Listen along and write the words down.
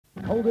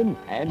Holden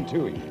and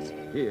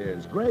Tooheys.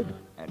 Here's Greg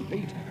and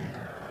Pete.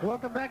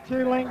 Welcome back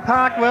to Lang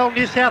Park. Well,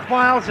 New South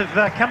Wales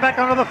have come back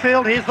onto the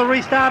field. Here's the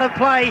restart of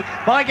play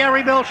by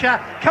Gary Belcher.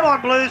 Come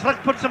on, Blues, let's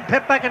put some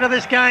pep back into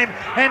this game.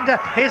 And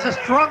here's a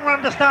strong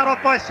run to start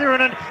off by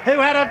Sirinen, who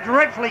had a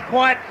dreadfully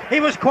quiet. He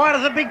was quiet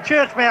as a big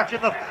church mouse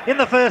in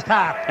the first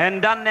half. And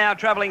Dunn now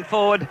travelling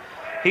forward.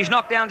 He's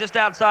knocked down just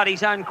outside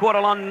his own quarter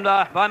line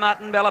by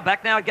Martin Bella.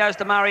 Back now it goes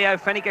to Mario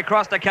Fennick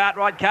across to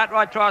Cartwright.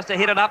 Cartwright tries to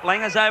hit it up.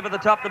 Langer's over the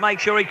top to make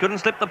sure he couldn't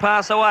slip the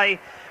pass away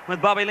with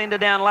Bobby Linder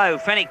down low.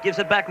 Fennick gives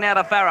it back now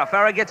to Farah.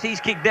 Farah gets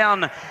his kick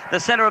down the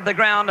centre of the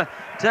ground,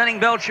 turning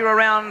Belcher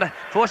around,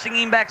 forcing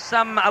him back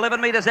some 11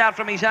 metres out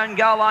from his own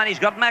goal line. He's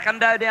got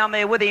McIndoe down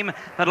there with him,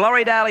 but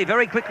Laurie Daly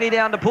very quickly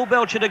down to pull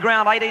Belcher to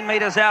ground, 18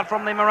 metres out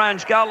from the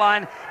Maroons goal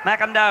line.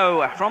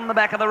 McIndoe from the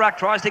back of the ruck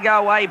tries to go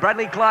away.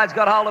 Bradley Clyde's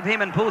got hold of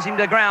him and pulls him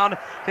to ground,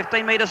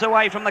 15 metres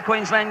away from the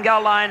Queensland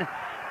goal line.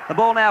 The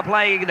ball now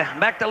played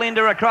back to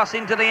Linder across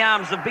into the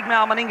arms of Big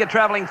Mal Meninga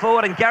travelling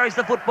forward and carries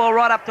the football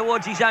right up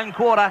towards his own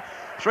quarter.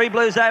 3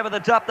 Blues over the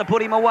top to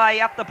put him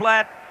away up the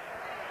flat.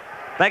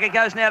 Back it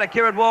goes now to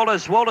Kieran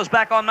Walters. Walters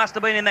back on, must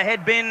have been in the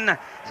head bin.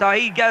 So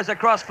he goes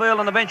across field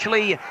and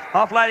eventually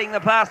offloading the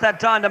pass that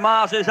time to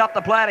Miles, who's up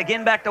the plat.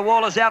 Again back to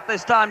Walters, out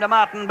this time to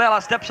Martin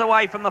Bella. Steps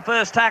away from the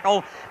first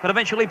tackle, but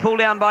eventually pulled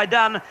down by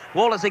Dunn.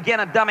 Walters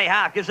again at dummy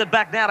half. Gives it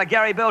back now to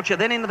Gary Belcher.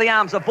 Then into the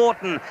arms of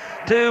Vorton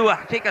to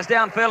kick us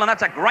downfield, and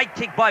that's a great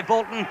kick by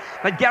Vorton.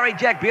 But Gary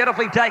Jack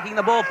beautifully taking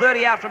the ball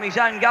 30 out from his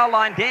own goal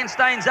line. Dan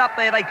Staines up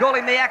there. They call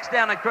him the axe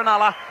down at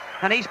Cronulla.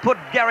 And he's put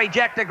Gary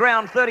Jack to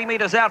ground 30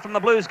 metres out from the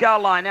Blues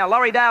goal line. Now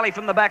Laurie Daly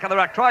from the back of the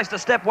ruck tries to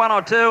step 1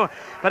 or 2,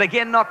 but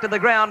again knocked to the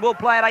ground. Will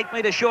play it 8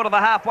 metres short of the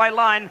halfway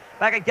line.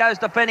 Back it goes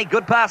to Fennick.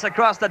 Good pass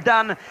across to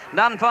Dunn.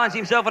 Dunn finds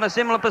himself in a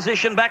similar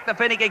position. Back to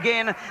Fennick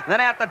again.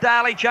 Then out to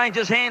Daly.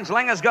 Changes hands.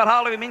 Langer's got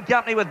hold of him in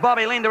company with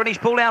Bobby Linder, and he's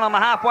pulled down on the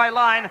halfway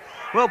line.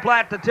 Will play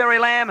it to Terry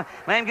Lamb.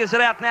 Lamb gives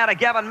it out now to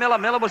Gavin Miller.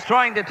 Miller was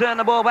trying to turn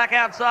the ball back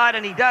outside,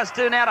 and he does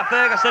too now to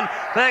Ferguson.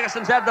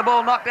 Ferguson's had the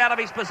ball knocked out of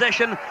his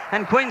possession,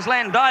 and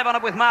Queensland dive on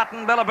it with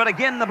Martin Bella. But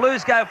again, the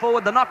Blues go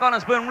forward. The knock-on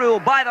has been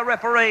ruled by the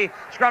referee.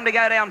 Scrum to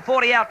go down,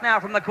 40 out now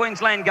from the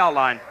Queensland goal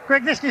line.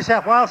 Greg, this New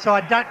South Wales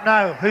side don't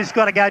know who's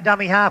got to go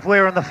dummy half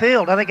where in the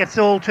field. I think it's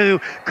all too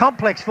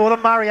complex for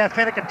them. Mario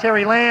Fennick and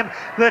Terry Lamb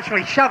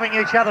virtually shoving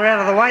each other out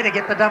of the way to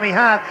get the dummy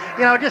half.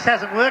 You know, it just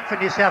hasn't worked for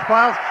New South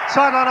Wales.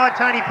 Sideline eye,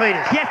 Tony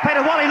Peters. Yes,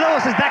 Peter, Wally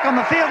Lewis is back on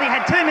the field. He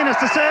had 2 minutes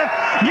to serve.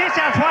 New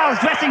South Wales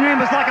dressing room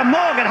was like a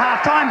morgue at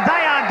half-time.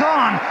 They are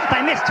gone.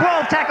 They missed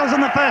 12 tackles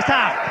in the first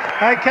half.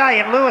 Okay,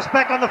 and Lewis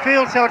back on the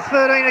field, so it's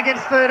 13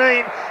 against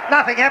 13.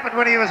 Nothing happened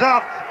when he was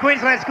off.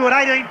 Queensland scored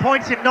 18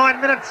 points in 9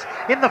 minutes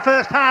in the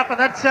first half, and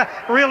that's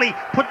really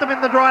put them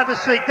in the driver's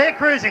seat. They're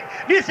cruising.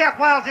 New South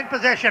Wales in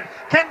possession.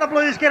 Can the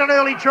Blues get an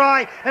early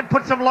try and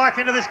put some life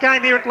into this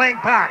game here at Lang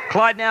Park?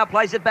 Clyde now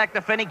plays it back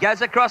to Fennick.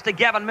 Goes across to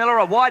Gavin Miller.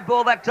 A wide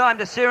ball that time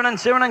to Sirinen.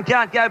 Sirinen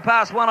can't go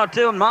past 1 or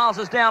 2, and Miles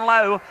is down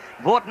low.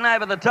 Vorton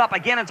over the top.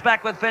 Again, it's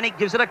back with Fennick.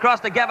 Gives it across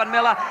to Gavin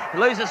Miller.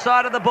 Loses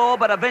sight of the ball,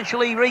 but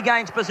eventually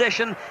regains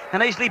possession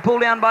and easily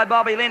pulled down by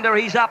Bobby Linder.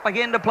 He's up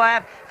again to play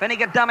it.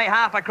 Fennick at dummy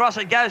half. Across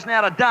it goes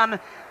now to Dunn.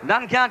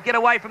 Dunn can't get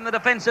away from the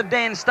defensive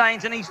Dan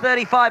Staines, and he's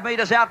 35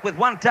 metres out with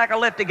 1 tackle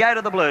left to go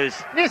to the Blues.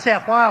 New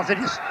South Wales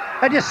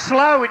are just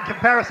slow in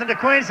comparison to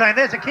Queensland.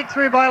 There's a kick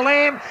through by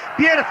Lamb,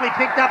 beautifully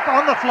picked up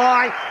on the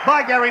fly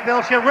by Gary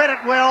Belcher. Read it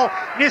well.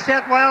 New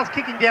South Wales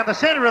kicking down the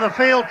centre of the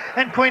field,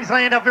 and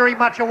Queensland are very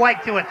much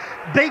awake to it.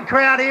 Big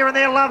crowd here, and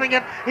they're loving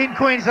it in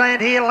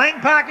Queensland here. Lang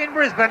Park in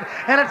Brisbane,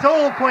 and it's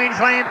all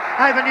Queensland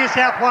over New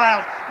South Wales.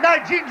 No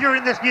ginger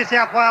in this New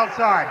South Wales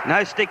side.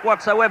 No stick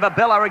whatsoever.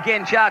 Bella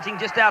again charging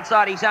just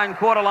outside his own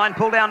quarter line.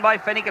 Pulled down by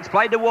Fennick. It's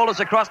played to Walters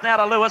across now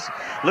to Lewis.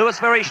 Lewis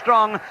very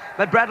strong,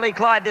 but Bradley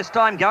Clyde this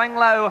time going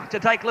low to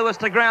take Lewis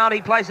to ground.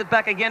 He plays it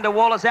back again to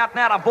Walters. Out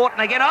now to Vorton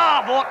again.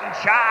 Oh,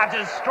 Vorton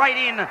charges straight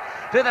in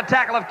to the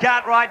tackle of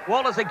Cartwright.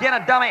 Walters again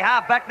a dummy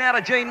half. Back now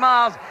to Gene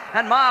Miles.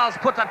 And Miles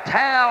puts a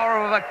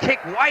tower of a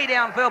kick way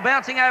downfield,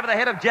 bouncing over the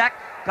head of Jack.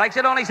 Takes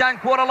it on his own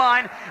quarter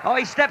line. Oh,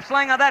 he steps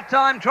Langer that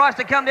time. Tries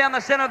to come down the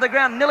centre of the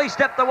ground. Nearly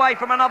stepped away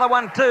from another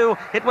one too.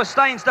 It was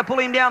Staines to pull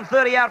him down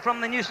 30 out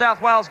from the New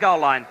South Wales goal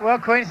line. Well,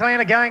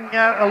 Queensland are going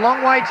a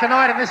long way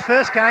tonight in this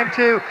first game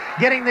to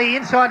getting the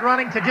inside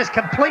running to just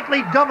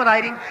completely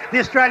dominating the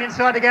Australian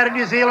side to go to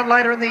New Zealand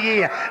later in the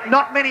year.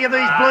 Not many of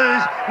these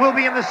Blues will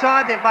be in the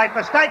side. They've made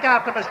mistake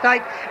after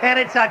mistake, and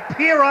it's a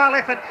puerile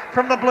effort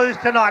from the Blues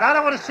tonight. I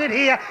don't want to sit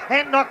here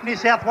and knock New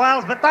South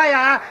Wales, but they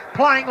are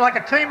playing like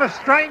a team of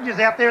strangers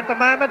out there at the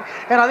moment,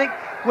 and I think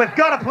we've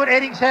got to put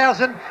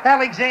Eddingshausen,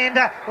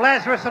 Alexander,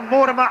 Lazarus and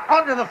Mortimer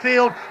onto the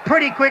field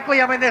pretty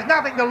quickly. I mean, there's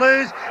nothing to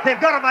lose.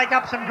 They've got to make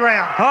up some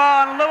ground.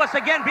 Oh, and Lewis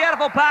again,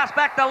 beautiful pass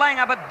back to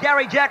Langer, but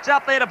Gary Jack's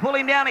up there to pull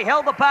him down. He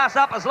held the pass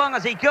up as long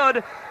as he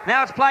could,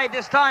 Now it's played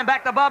this time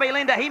back to Bobby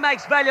Linder. He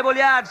makes valuable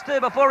yards too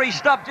before he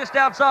stopped just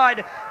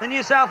outside the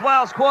New South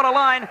Wales quarter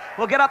line.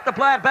 We'll get up to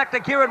play it back to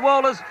Kieran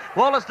Wallace.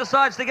 Wallace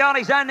decides to go on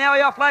his own. Now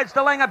he offloads to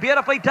Langer.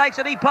 Beautifully takes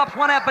it. He pops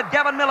one out, but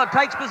Gavin Miller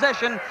takes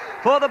possession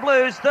for the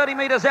Blues, 30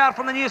 metres out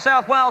from the New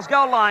South Wales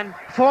goal line.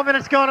 4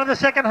 minutes gone in the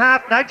second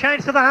half. No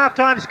change to the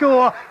half-time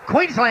score.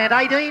 Queensland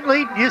 18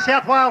 lead, New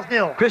South Wales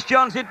 0. Chris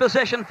Johns in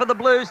possession for the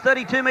Blues,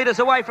 32 metres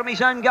away from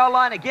his own goal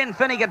line. Again,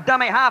 Fennick a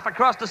dummy half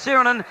across to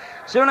Sirinen.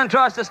 Sirinen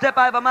tries to step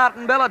over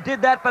Martin Bella.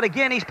 Did that, but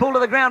again he's pulled to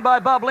the ground by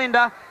Bob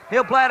Linder.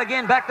 He'll play it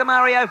again back to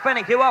Mario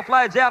Fennick, who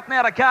offloads out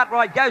now to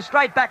Cartwright. Goes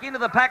straight back into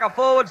the pack of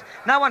forwards.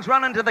 No one's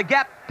running to the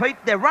gap, Pete.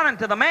 They're running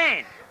to the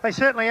man. They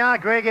certainly are,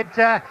 Greg.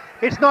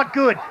 It's not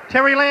good.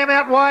 Terry Lamb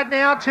out wide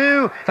now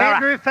to Farah.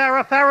 Andrew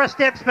Farah. Farah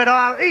steps,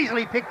 but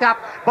easily picked up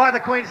by the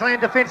Queensland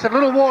defence. And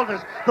Little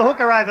Walters, the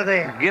hooker over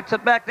there. Gets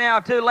it back now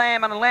to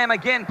Lamb, and Lamb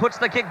again puts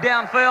the kick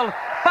downfield.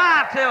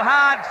 Far too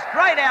hard,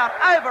 straight out,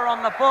 over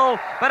on the full,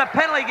 but a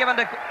penalty given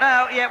to...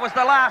 it was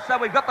the last, so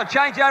we've got the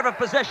changeover of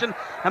possession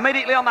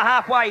immediately on the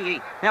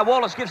halfway. Now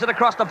Wallace gives it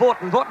across to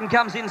Vaughton. Vaughton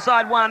comes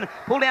inside one,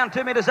 pull down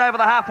 2 metres over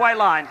the halfway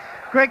line.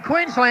 Greg,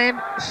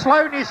 Queensland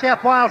slow New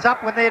South Wales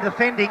up when they're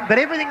defending, but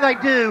everything they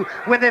do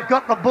when they've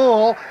got the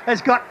ball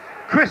has got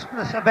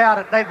crispness about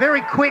it. They're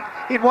very quick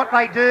in what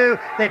they do.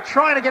 They're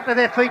trying to get to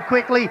their feet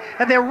quickly,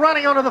 and they're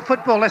running onto the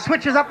football. Their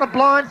switches up the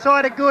blind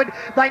side are good.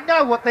 They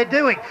know what they're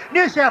doing.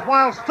 New South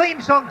Wales'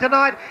 theme song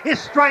tonight is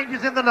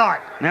Strangers in the Night.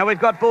 Now we've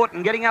got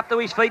Vaughton getting up to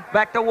his feet,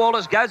 back to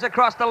Wallace, goes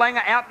across to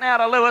Langer, out now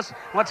to Lewis.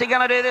 What's he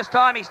going to do this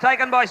time? He's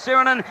taken by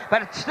Sirinen,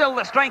 but it's still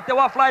the strength to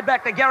offload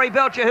back to Gary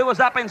Belcher, who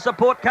was up in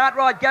support.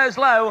 Cartwright goes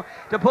low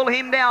to pull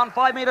him down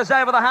 5 metres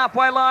over the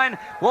halfway line.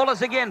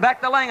 Wallace again, back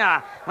to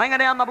Langer. Langer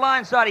down the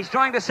blind side. He's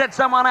trying to set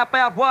someone up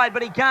out wide,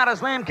 but he can't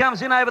as Lamb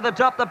comes in over the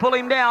top to pull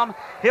him down.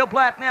 He'll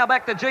play it now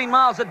back to Gene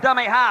Miles at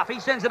dummy half. He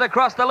sends it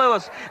across to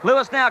Lewis.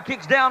 Lewis now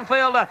kicks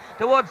downfield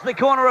towards the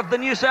corner of the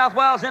New South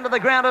Wales end of the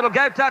ground. It'll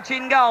go touch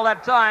in goal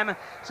that time,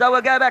 so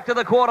we'll go back to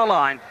the quarter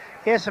line.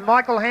 Yes, and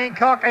Michael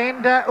Hancock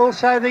and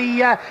also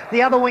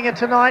the other winger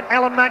tonight,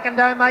 Alan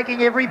McIndoe,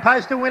 making every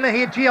poster winner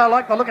here. Gee, I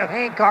like the look of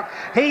Hancock.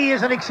 He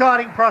is an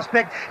exciting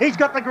prospect. He's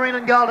got the green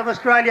and gold of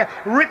Australia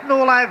written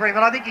all over him,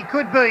 and I think he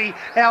could be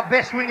our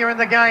best winger in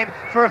the game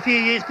for a few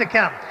years to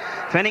come.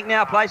 Fennick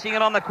now placing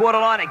it on the quarter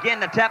line.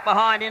 Again, the tap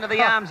behind into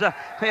the arms.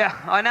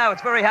 I know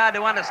it's very hard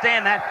to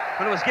understand that,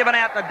 but it was given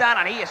out to Dunn,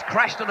 and he has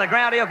crashed to the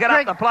ground. He'll get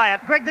up to play it.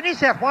 Greg, the New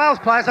South Wales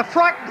players are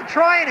frightened to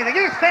try anything.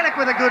 Here's Fennick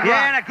with a good run.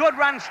 Yeah, and a good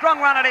run,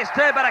 strong run it is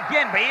too, but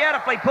again,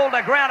 beautifully pulled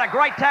to ground. A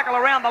great tackle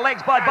around the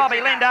legs by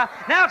Bobby Linder.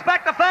 Now it's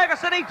back to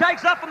Ferguson. He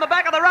takes off from the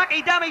back of the ruck.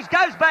 He dummies,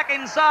 goes back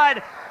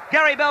inside.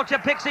 Gary Belcher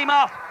picks him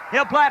off.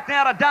 He'll play it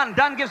now to Dunn.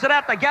 Dunn gives it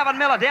out to Gavin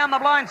Miller down the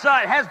blind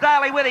side. Has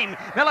Daly with him.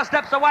 Miller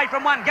steps away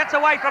from one, gets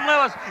away from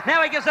Lewis.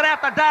 Now he gives it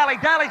out to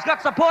Daly. Daly's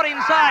got support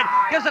inside.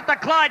 Gives it to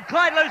Clyde.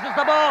 Clyde loses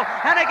the ball.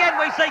 And again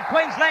we see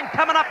Queensland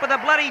coming up with a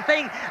bloody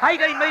thing.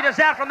 18 metres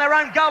out from their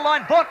own goal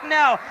line. Vaughton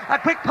now, a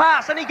quick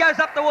pass, and he goes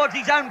up towards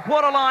his own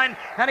quarter line,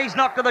 and he's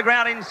knocked to the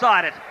ground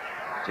inside it.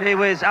 Gee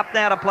whiz, up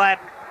now to play it.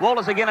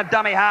 Walters again a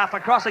dummy half.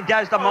 Across it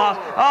goes to Miles.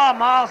 Oh,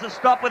 Miles has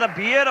stopped with a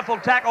beautiful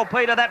tackle,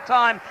 Peter, that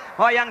time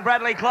by young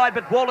Bradley Clyde.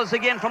 But Walters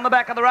again from the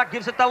back of the ruck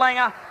gives it to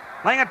Langer.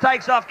 Langer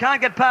takes off, can't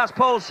get past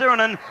Paul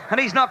Sirinen, and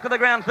he's knocked to the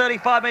ground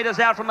 35 metres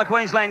out from the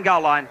Queensland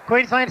goal line.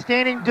 Queensland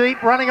standing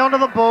deep, running onto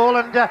the ball,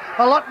 and a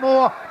lot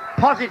more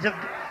positive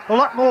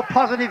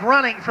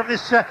running from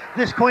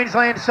this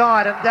Queensland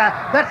side, and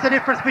that's the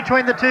difference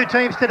between the two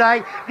teams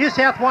today. New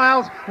South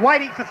Wales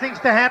waiting for things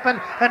to happen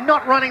and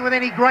not running with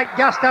any great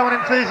gusto and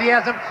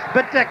enthusiasm,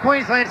 but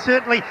Queensland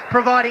certainly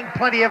providing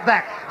plenty of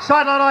that.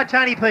 Sideline eye,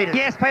 Tony Peters.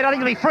 Yes, Pete, I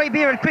think it'll be free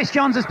beer at Chris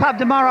Johns' pub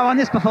tomorrow on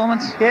this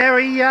performance.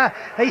 Yeah,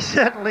 he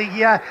certainly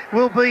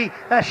will be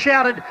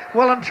shouted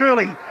well and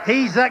truly.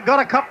 He's got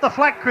to cop the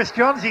flak, Chris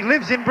Johns. He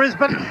lives in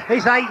Brisbane.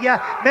 He's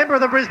a member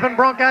of the Brisbane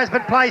Broncos,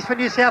 but plays for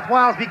New South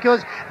Wales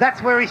because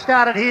that's where he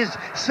started his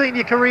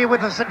senior career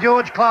with the St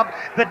George club.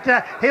 But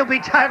he'll be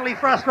totally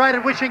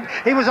frustrated, wishing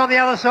he was on the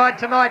other side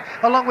tonight,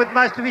 along with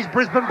most of his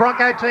Brisbane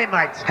Bronco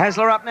teammates.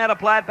 Hasler up now to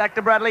play it back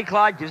to Bradley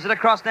Clyde. Gives it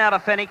across now to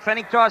Fennick.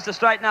 Fennick tries to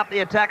straighten up the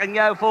attack and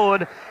go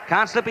forward.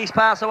 Can't slip his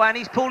pass away, and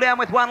he's pulled down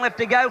with one left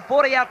to go.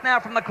 40 out now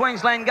from the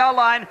Queensland goal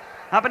line.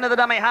 Up into the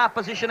dummy half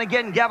position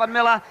again, Gavin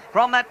Miller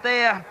from that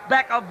there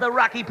back of the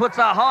ruck. He puts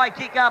a high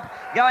kick up,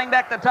 going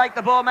back to take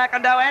the ball.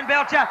 McIndoe and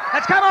Belcher.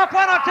 It's come off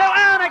one or two,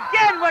 and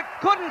again we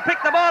couldn't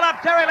pick the ball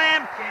up. Terry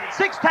Lamb,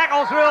 6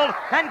 tackles ruled,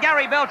 and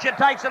Gary Belcher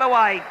takes it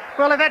away.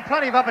 Well, they've had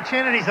plenty of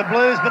opportunities, the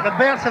Blues, but the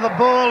bounce of the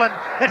ball, and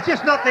it's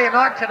just not their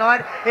night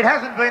tonight. It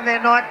hasn't been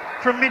their night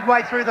from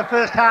midway through the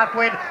first half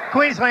when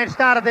Queensland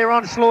started their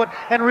onslaught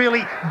and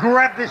really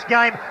grabbed this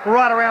game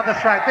right around the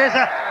throat. There's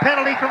a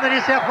penalty from the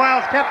New South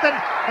Wales captain,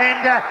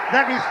 and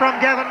that is from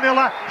Gavin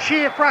Miller.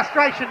 Sheer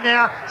frustration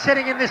now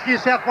setting in this New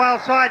South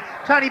Wales side.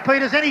 Tony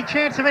Peters, any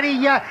chance of any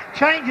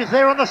changes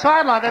there on the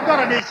sideline? They've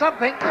got to do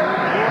something.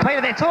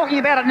 Peter, they're talking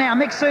about it now.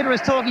 Mick Suter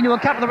is talking to a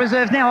couple of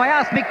reserves now. I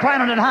asked Mick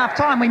Cronin at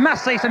half-time, we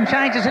must see some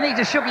changes, and he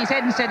just shook his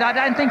head and said, I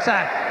don't think so.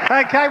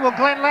 Okay, well,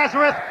 Glenn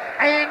Lazarus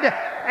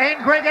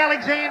and Greg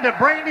Alexander,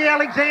 Brandy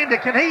Alexander,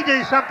 can he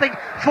do something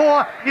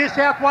for New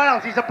South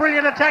Wales? He's a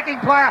brilliant attacking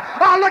player.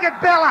 Oh, look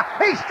at Bella.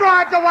 He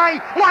strides away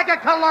like a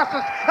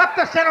colossus up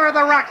the centre of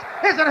the rucks.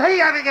 Isn't he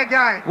having a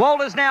go?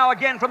 Walters now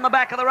again from the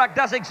back of the ruck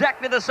does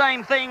exactly the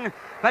same thing,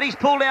 but he's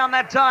pulled down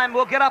that time.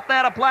 We'll get up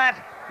there to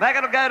Platt. Back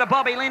it'll go to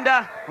Bobby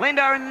Linder.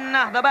 Linder in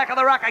the back of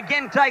the ruck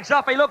again takes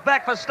off. He looked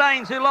back for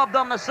Staines, who lobbed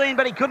on the scene,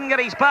 but he couldn't get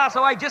his pass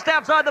away. Just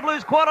outside the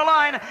Blues quarter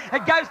line,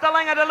 it goes to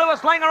Langer, to Lewis.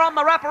 Langer on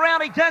the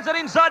wraparound. He turns it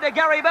inside to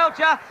Gary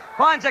Belcher.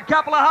 Finds a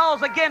couple of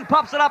holes. Again,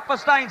 pops it up for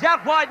Staines.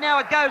 Out wide now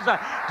it goes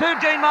to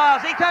Gene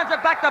Miles. He turns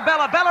it back to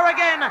Bella. Bella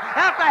again.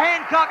 Out to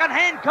Hancock, and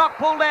Hancock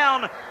pulled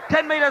down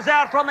 10 metres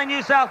out from the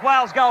New South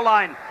Wales goal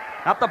line.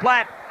 Up the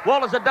Platt.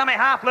 Walters a dummy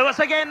half.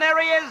 Lewis again. There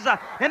he is.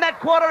 In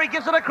that quarter, he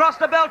gives it across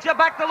to Belcher.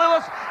 Back to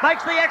Lewis.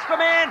 Makes the extra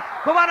man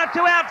for 1 or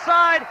 2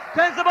 outside.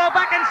 Turns the ball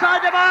back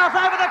inside to Miles.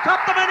 Over the top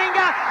to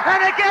Meninga.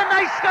 And again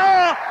they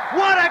score.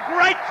 What a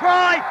great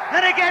try.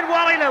 And again,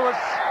 Wally Lewis.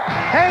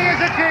 He is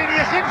a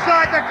genius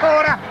inside the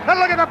corner. And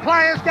look at the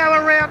players go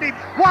around him.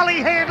 Wally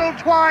handled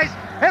twice.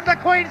 And the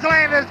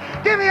Queenslanders,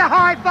 give me a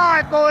high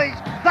five, boys,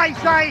 they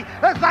say,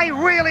 as they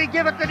really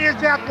give it to New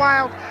South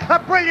Wales. A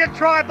brilliant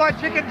try by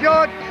Chicken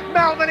George,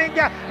 Mal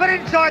Meninga, but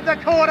inside the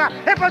corner,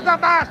 it was the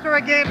master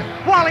again.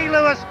 Wally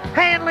Lewis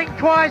handling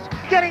twice,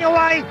 getting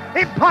away,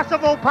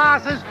 impossible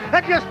passes,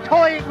 and just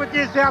toying with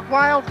New South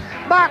Wales.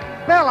 Martin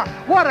Bella,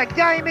 what a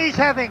game he's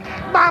having.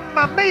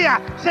 Mamma mia,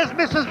 says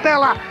Mrs.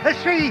 Bella,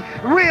 as she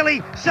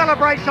really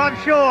celebrates,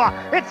 I'm sure.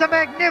 It's a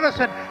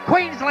magnificent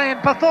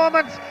Queensland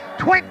performance.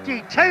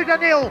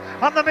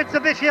 22-0 on the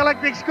Mitsubishi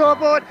Electric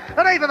scoreboard,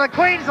 and even the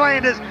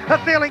Queenslanders are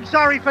feeling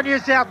sorry for New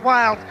South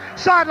Wales.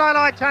 Sideline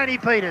eye, Tony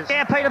Peters.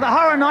 Yeah, Peter, the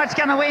horror night's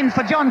going to win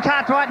for John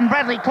Cartwright and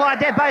Bradley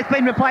Clyde. They've both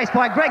been replaced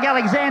by Greg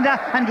Alexander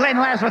and Glenn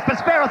Lazarus, but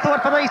spare a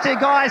thought for these two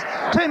guys.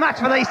 Too much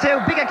for these two.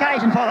 Big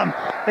occasion for them.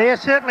 There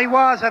certainly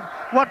was, and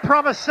what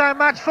promised so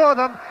much for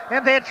them,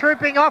 and they're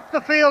trooping off the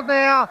field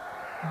now,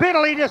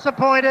 bitterly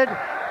disappointed.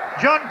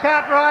 John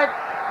Cartwright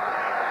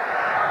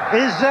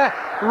is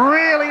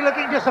really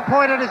looking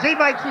disappointed as he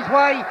makes his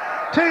way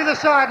to the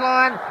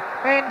sideline,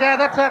 and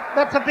that's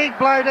a big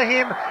blow to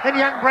him and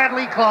young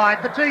Bradley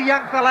Clyde, the two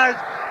young fellows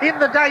in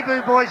the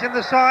debut boys in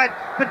the side,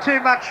 but too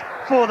much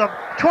for them.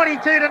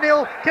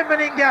 22-0. Can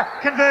Meninga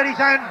convert his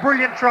own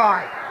brilliant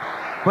try?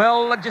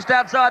 Well, just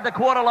outside the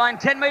quarter line,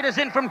 10 metres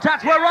in from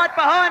touch. We're right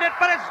behind it,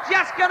 but it's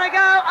just going to go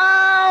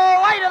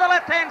way to the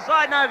left-hand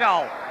side, no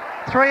goal.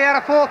 3 out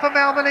of 4 for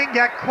Mal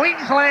Meninga.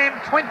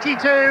 Queensland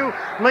 22,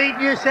 lead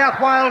New South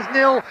Wales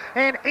 0,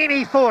 and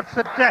any thoughts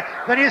that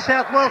the New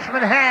South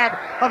Welshmen had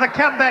of a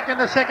comeback in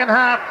the second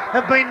half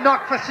have been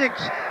knocked for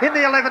 6 in the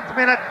 11th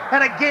minute,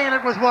 and again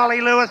it was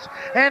Wally Lewis.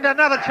 And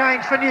another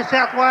change for New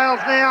South Wales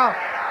now.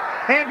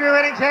 Andrew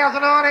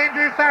Eddingshausen on,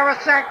 Andrew Farrar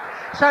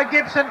sacked, so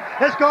Gibson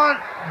has gone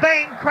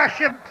bang, crush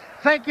him.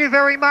 Thank you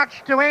very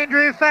much to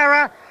Andrew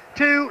Farrar,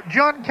 to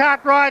John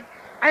Cartwright,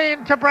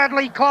 and to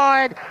Bradley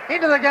Clyde.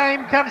 Into the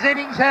game comes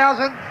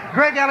Eddingshausen,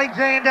 Greg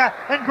Alexander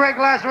and Greg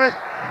Lazarus,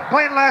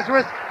 Glenn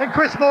Lazarus and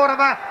Chris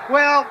Mortimer.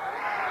 Well,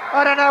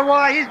 I don't know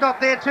why he's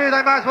not there too.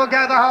 They might as well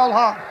go the whole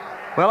hog.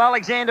 Well,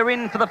 Alexander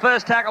in for the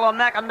first tackle on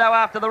Nakando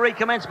after the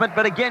recommencement,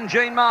 but again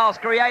Gene Miles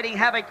creating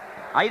havoc.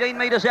 18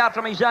 metres out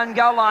from his own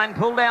goal line,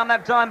 pulled down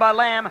that time by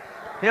Lamb.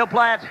 He'll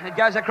play it. It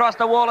goes across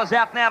to Walters,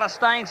 out now to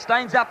Staines.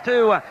 Staines up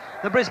to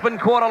the Brisbane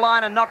quarter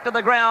line and knocked to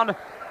the ground.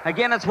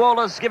 Again, it's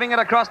Walters giving it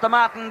across to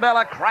Martin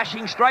Bella,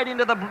 crashing straight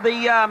into the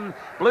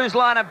Blues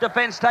line of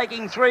defence,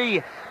 taking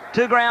 3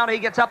 to ground. He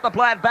gets up the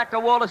play, back to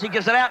Walters. He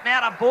gives it out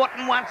now to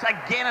Vaughton once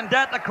again, and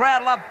don't the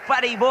crowd love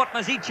Fatty Vaughton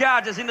as he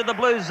charges into the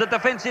Blues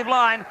defensive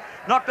line.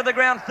 Knocked to the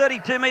ground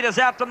 32 metres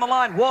out from the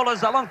line.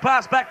 Walters, a long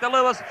pass back to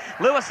Lewis.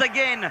 Lewis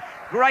again,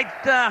 great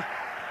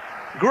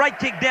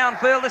kick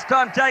downfield, this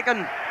time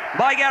taken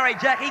by Gary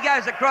Jack. He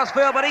goes across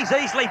field, but he's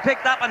easily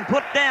picked up and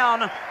put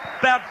down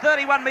about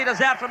 31 metres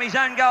out from his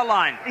own goal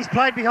line. He's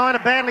played behind a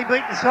badly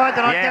beaten side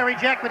tonight, Gary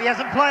Jack, but he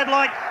hasn't played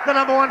like the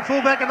 #1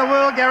 fullback in the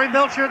world. Gary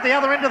Belcher at the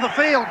other end of the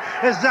field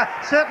has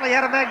certainly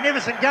had a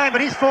magnificent game,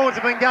 but his forwards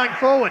have been going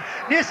forward.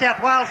 New South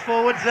Wales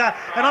forwards, and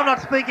I'm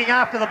not speaking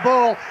after the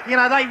ball, you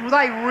know, they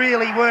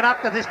really weren't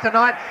up to this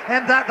tonight,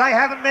 and they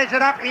haven't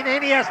measured up in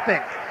any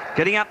aspect.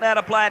 Getting up now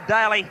to play it,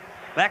 Daly.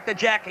 Back to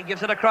Jack. He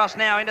gives it across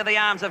now into the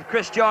arms of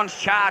Chris Johns,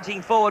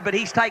 charging forward, but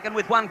he's taken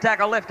with 1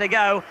 tackle left to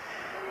go.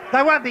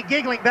 They won't be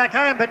giggling back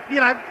home, but, you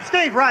know,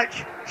 Steve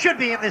Roach should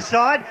be in this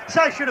side.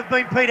 So should have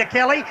been Peter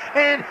Kelly,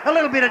 and a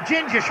little bit of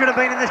ginger should have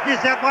been in this New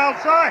South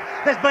Wales side.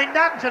 There's been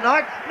none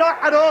tonight,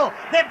 not at all.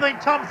 They've been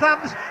Tom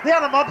Thumbs, the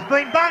other mob's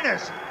been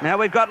bungers. Now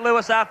we've got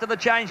Lewis after the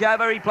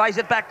changeover. He plays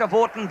it back to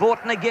Vaughton.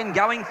 Vaughton again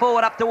going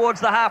forward up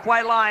towards the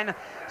halfway line.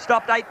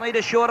 Stopped 8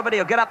 metres short of it.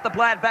 He'll get up the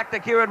play it back to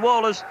Kieran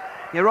Wallers.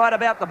 You're right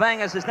about the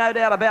bangers. There's no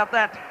doubt about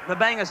that. The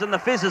bangers and the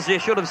fizzes, you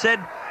should have said.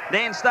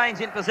 Dan Staines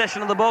in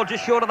possession of the ball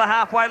just short of the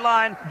halfway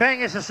line.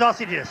 Bangers are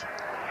sausages.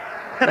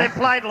 They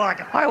played like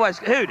it.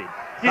 Who did?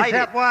 New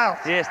South Wales.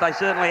 Yes, they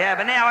certainly have.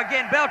 And now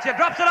again, Belcher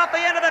drops it off the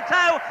end of the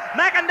toe.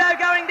 McIndoe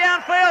going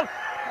downfield.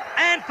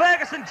 And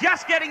Ferguson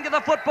just getting to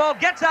the football,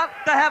 gets up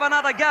to have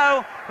another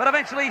go, but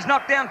eventually he's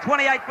knocked down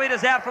 28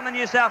 metres out from the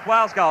New South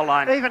Wales goal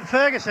line. Even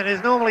Ferguson,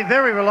 who's normally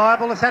very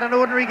reliable, has had an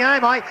ordinary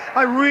game.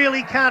 I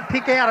really can't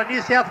pick out a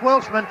New South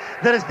Welshman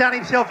that has done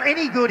himself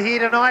any good here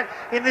tonight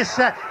in this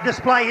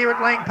display here at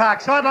Lang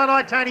Park. Sideline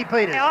eye, Tony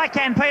Peters. Yeah, I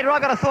can, Peter.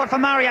 I've got a thought for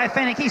Mario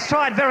Fennick. He's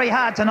tried very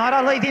hard tonight.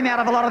 I leave him out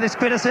of a lot of this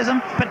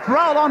criticism, but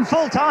roll on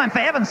full time, for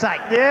heaven's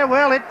sake. Yeah,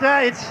 well,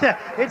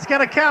 it's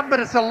going to come, but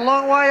it's a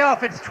long way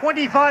off. It's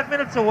 25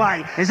 minutes away.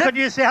 Is it? For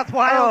New South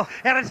Wales,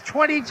 and it's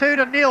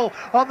 22-0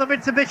 on the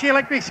Mitsubishi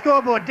Electric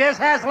scoreboard. Des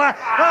Hasler,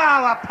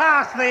 a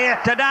pass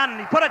there to Dunn.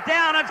 He put it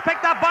down, and it's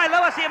picked up by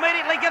Lewis. He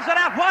immediately gives it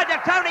out wide to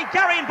Tony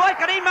Curry and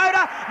Boycott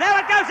motor. Now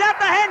it goes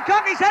out to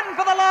Hancock. He's heading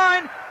for the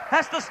line.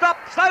 Has to stop,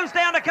 slows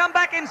down to come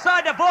back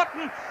inside to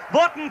Vaughton.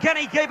 Vaughton, can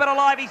he keep it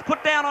alive? He's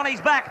put down on his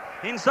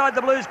back inside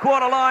the Blues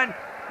quarter line.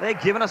 They're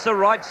giving us a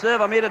right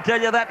serve. I'm here to tell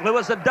you that.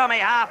 Lewis a dummy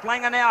half.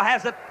 Langer now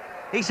has it.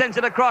 He sends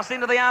it across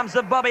into the arms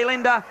of Bobby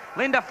Linda.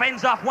 Linda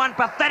fends off one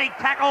pathetic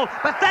tackle.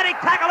 Pathetic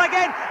tackle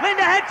again.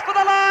 Linda heads for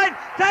the line.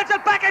 Turns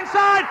it back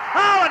inside.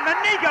 Oh, and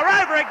Meninga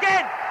over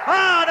again.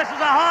 Oh, this is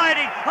a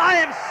hiding.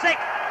 I am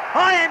sick.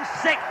 I am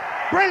sick.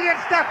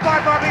 Brilliant stuff by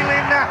Bobby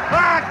Linda.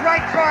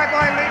 Great try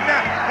by Linda.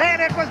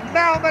 And it was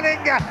Mal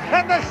Meninga.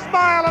 And the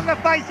smile on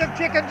the face of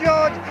Chicken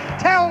George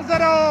tells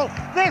it all.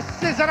 This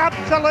is an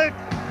absolute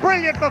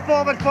brilliant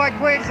performance by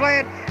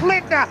Queensland.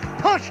 Linda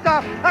pushed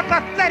off a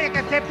pathetic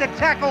attempted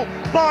tackle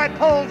by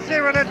Paul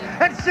Sirenen,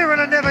 and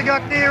Sirenen never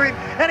got near him,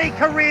 and he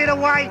careered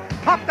away,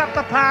 popped up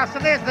the pass,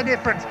 and there's the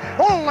difference.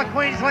 All the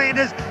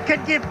Queenslanders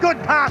can give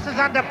good passes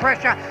under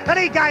pressure, and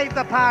he gave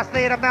the pass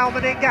there to Mal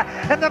Meninga,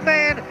 and the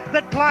man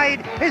that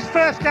played his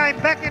first game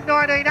back in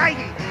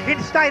 1980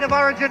 in State of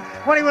Origin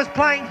when he was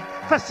playing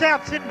for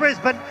Souths in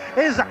Brisbane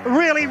is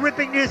really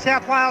ripping New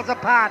South Wales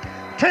apart.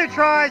 2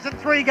 tries and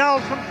 3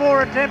 goals from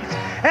 4 attempts,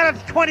 and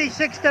it's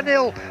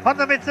 26-0 on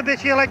the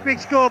Mitsubishi Electric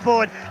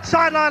scoreboard.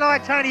 Sideline eye,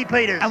 Tony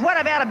Peters. And what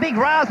about a big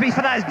raspberry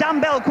for those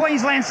dumbbell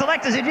Queensland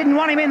selectors who didn't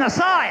want him in the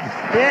side?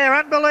 Yeah,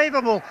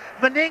 unbelievable.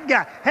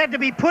 Meninga had to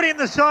be put in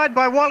the side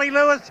by Wally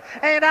Lewis,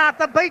 and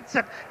Arthur beats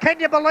it. Can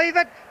you believe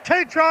it?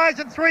 2 tries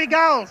and 3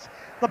 goals.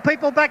 The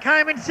people back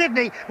home in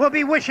Sydney will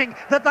be wishing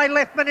that they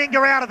left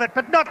Meninga out of it,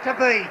 but not to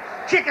be.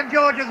 Chicken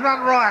George has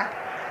run riot.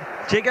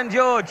 Chicken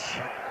George.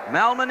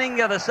 Mal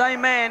Meninga, the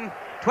same man,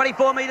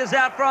 24 metres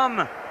out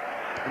from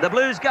the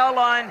Blues goal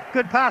line.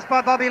 Good pass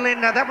by Bobby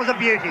Linda. That was a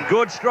beauty.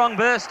 Good strong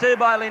burst too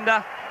by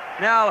Linda.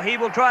 Now he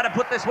will try to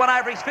put this one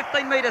over. He's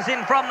 15 metres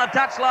in from the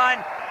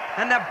touchline.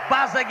 And the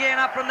buzz again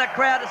up from the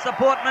crowd to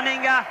support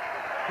Meninga.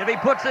 If he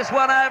puts this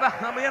one over,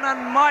 there'll be an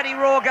almighty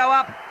roar go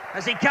up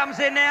as he comes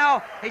in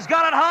now. He's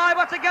got it high.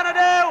 What's it going to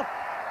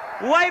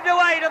do? Waved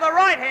away to the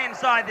right-hand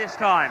side this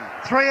time.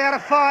 3 out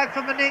of 5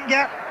 for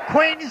Meninga.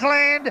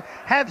 Queensland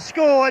have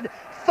scored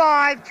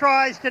 5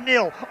 tries to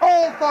 0.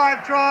 All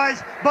 5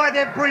 tries by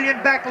their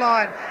brilliant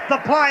backline. The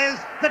players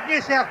that New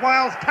South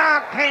Wales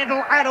can't handle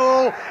at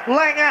all.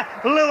 Langer,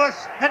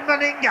 Lewis and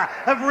Meninga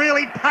have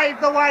really paved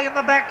the way in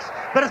the backs,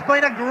 but it's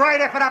been a great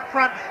effort up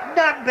front.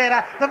 None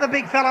better than the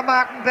big fella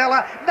Martin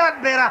Bella.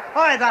 None better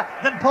either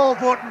than Paul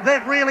Vaughton.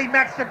 They've really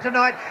matched it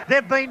tonight.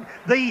 They've been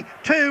the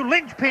 2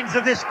 linchpins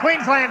of this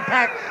Queensland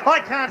pack.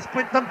 I can't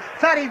split them.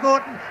 Fatty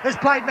Vaughton has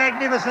played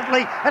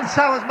magnificently, and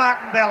so has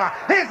Martin Bella.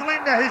 Here's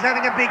Linda, who's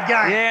having a big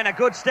game. Yeah, and a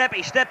good step.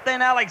 He stepped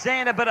in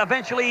Alexander, but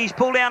eventually he's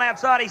pulled down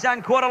outside his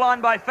own quarter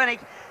line by Fennick.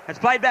 It's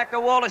played back to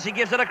Wallace. He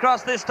gives it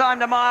across this time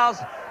to Miles.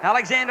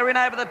 Alexander in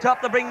over the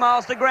top to bring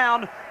Miles to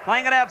ground.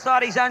 Playing it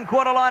outside his own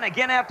quarter line.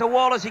 Again out to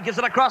Wallace. He gives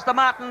it across to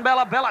Martin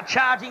Bella. Bella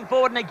charging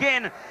forward, and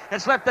again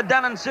it's left to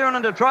Dunn and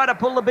Sirenen to try to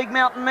pull the big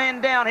mountain man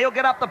down. He'll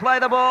get up to play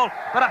the ball.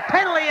 But a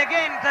penalty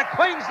again to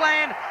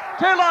Queensland.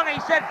 Too long, he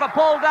said, for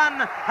Paul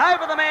Dunn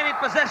over the man in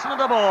possession of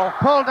the ball.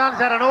 Paul Dunn's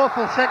had an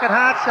awful second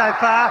half so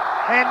far,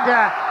 and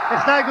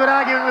it's no good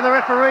arguing with the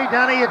referee,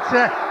 Dunny.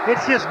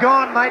 It's just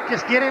gone, mate.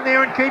 Just get in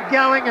there and keep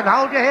going and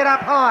hold your head up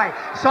high.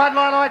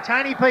 Sideline eye,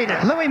 Tony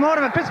Peters. Louis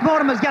Mortimer, Chris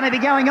Mortimer's going to be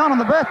going on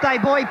the birthday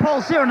boy.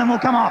 Paul Sirenen will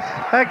come off.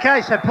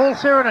 Okay, so Paul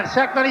Sirenen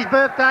sacked on his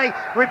birthday,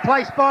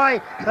 replaced by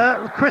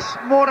Chris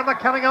Mortimer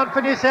coming on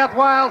for New South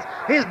Wales.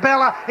 Here's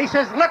Bella. He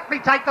says, let me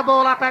take the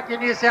ball up at you,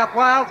 New South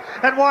Wales.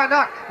 And why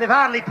not? They've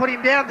hardly put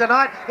him down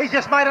tonight. He's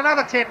just made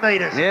another 10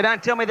 metres. Yeah,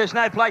 don't tell me there's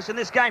no place in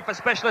this game for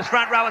specialist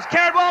front rowers.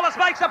 Kieran Wallace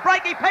makes a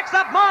break. He picks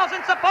up Miles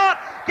in support.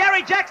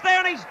 Gary Jack's there,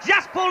 and he's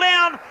just pulled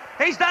down.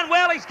 He's done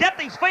well. He's kept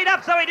his feet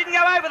up so he didn't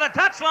go over the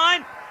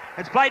touchline.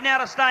 It's played now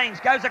to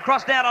Staines, goes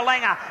across now to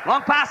Langer.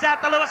 Long pass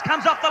out to Lewis,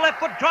 comes off the left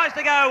foot, tries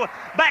to go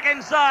back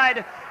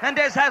inside. And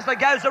Des Hasler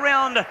goes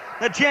around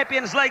the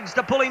champion's legs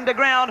to pull him to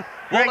ground.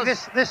 Greg,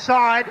 this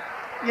side,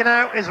 you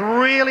know, is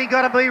really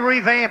got to be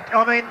revamped.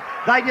 I mean,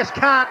 they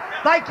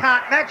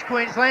can't match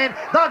Queensland.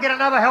 They'll get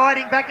another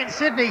hiding back in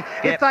Sydney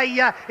if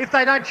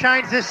they don't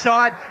change this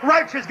side.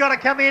 Roach has got to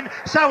come in,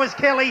 so has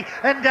Kelly,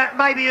 and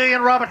maybe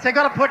Ian Roberts. They've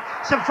got to put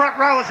some front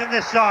rowers in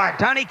this side.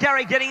 Tony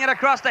Carey getting it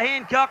across to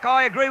Hancock.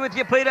 I agree with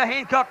you, Peter.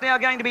 Hancock now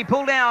going to be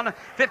pulled down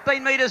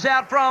 15 metres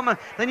out from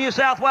the New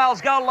South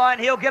Wales goal line.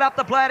 He'll get up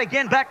the play it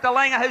again, back to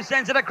Langer, who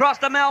sends it across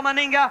to Mal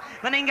Meninga.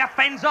 Meninga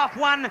fends off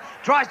one,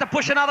 tries to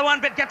push another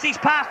one, but gets his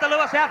pass to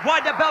Lewis out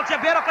wide to Belcher.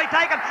 Beautifully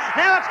taken.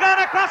 Now it's gone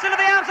across into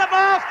the arms of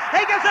Miles.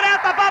 He gives it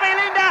out to Bobby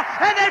Linda,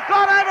 and they've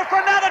gone over for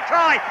another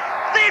try.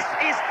 This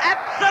is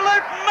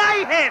absolute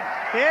mayhem.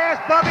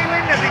 Yes, Bobby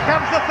Linda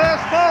becomes the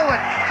first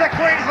forward for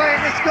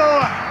Queensland to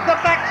score. The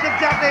backs have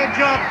done their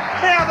job.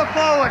 Now the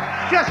forward,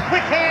 just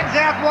quick hands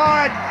out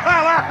wide.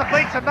 Oh, Arthur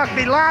Beetson must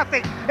be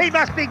laughing. He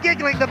must be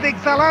giggling, the big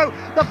fellow.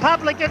 The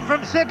publican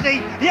from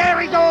Sydney.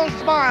 Yeah, he's all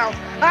smiles.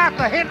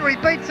 Arthur Henry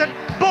Beetson,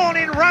 born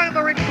in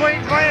Roma in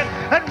Queensland.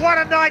 And what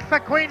a night for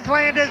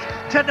Queenslanders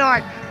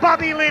tonight.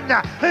 Bobby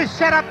Linda, who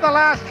set up the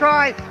last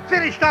try,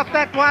 finished off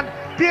that one.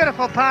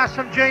 Beautiful pass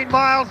from Gene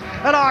Miles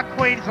and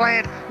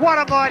Queensland. What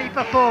a mighty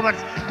performance.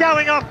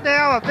 Going off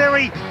now, a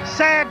very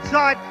sad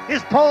sight,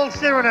 is Paul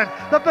Sirenen,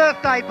 the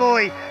birthday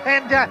boy.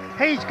 And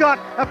he's got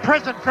a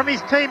present from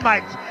his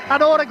teammates,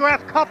 an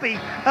autographed copy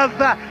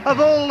of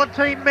all the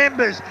team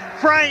members,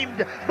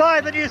 framed by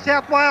the New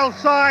South Wales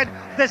side.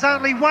 There's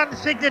only one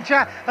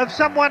signature of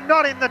someone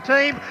not in the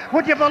team.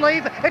 Would you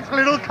believe it? It's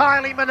little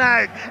Kylie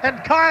Minogue. And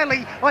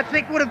Kylie, I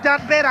think, would have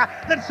done better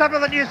than some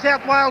of the New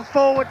South Wales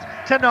forwards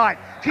tonight.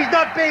 She's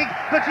not big,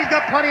 but she's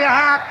got plenty of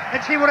heart,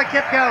 and she would have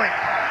kept going.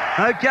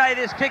 Okay,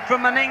 this kick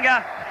from Meninga,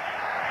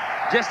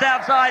 just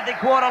outside the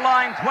quarter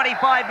line,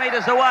 25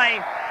 metres away.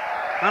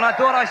 And I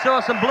thought I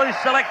saw some Blues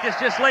selectors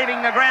just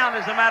leaving the ground,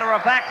 as a matter of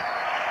fact.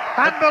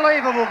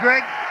 Unbelievable,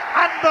 Greg.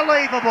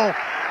 Unbelievable.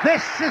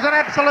 This is an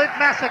absolute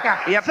massacre.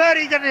 Yep.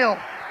 30-0.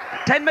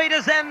 10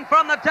 metres in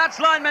from the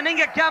touchline.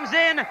 Meninga comes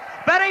in,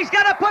 but he's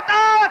going to put...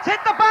 Oh, it's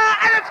hit the bar,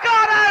 and it's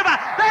gone over.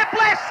 They're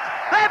blessed.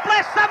 They're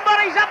blessed.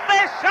 Somebody's up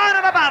there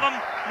shining above them.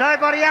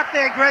 Nobody up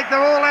there, Greg.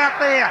 They're all out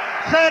there.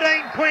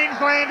 13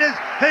 Queenslanders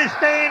who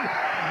stand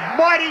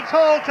mighty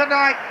tall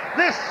tonight.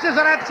 This is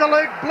an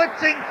absolute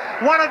blitzing.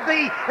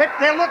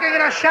 They're looking at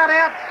a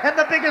shutout and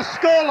the biggest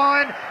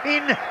scoreline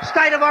in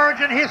State of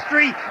Origin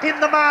history in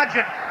the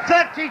margin.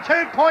 32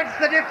 points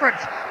the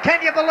difference.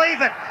 Can you believe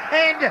it?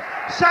 And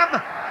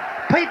some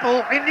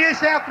people in New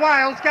South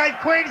Wales gave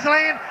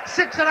Queensland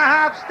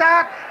 6.5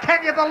 start.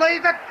 Can you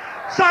believe it?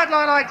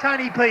 Sideline eye,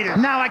 Tony Peters.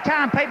 No, I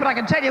can't, Pete, but I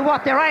can tell you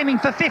what, they're aiming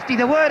for 50.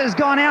 The word has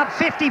gone out,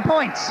 50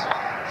 points.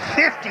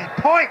 50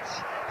 points.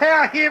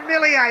 How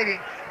humiliating.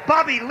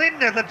 Bobby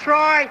Linda, the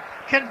try,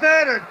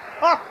 converted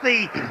off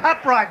the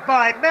upright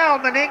by Mal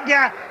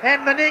Meninga,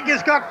 and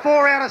Meninga's got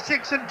 4 out of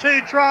 6 and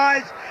 2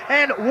 tries,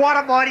 and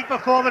what a mighty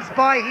performance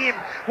by him.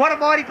 What a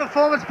mighty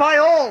performance by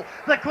all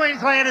the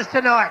Queenslanders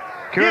tonight.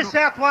 New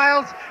South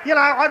Wales, you know,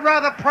 I'd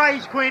rather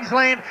praise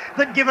Queensland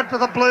than give it to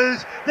the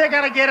Blues. They're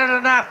going to get it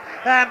enough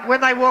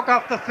when they walk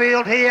off the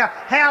field here.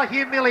 How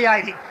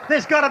humiliating.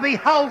 There's got to be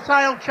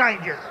wholesale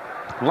changes.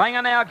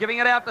 Langer now giving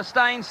it out to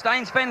Staines.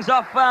 Staines fends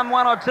off 1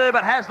 or 2,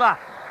 but Hasler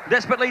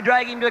desperately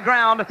dragging him to the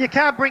ground. You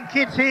can't bring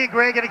kids here,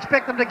 Greg, and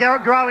expect them to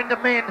grow into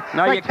men.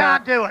 No, they you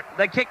can't do it.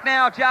 The kick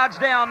now charged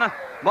down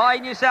by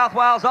New South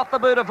Wales off the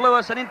boot of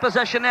Lewis, and in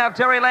possession now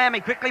Terry Lamb. He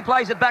quickly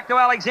plays it back to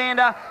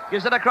Alexander,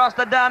 gives it across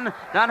to Dunn.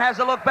 Dunn has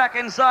a look back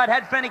inside,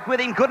 had Fennick with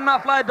him, couldn't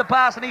offload the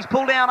pass, and he's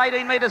pulled down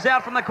 18 metres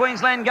out from the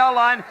Queensland goal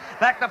line.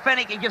 Back to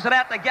Fennick, he gives it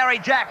out to Gary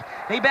Jack.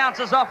 He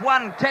bounces off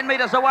 10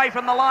 metres away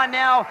from the line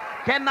now.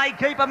 Can they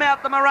keep him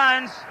out, the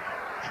Maroons?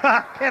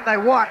 Can they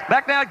what?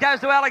 Back now it goes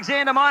to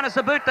Alexander, minus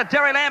a boot to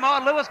Terry Lamb.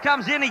 Oh, Lewis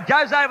comes in, he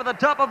goes over the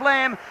top of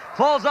Lamb,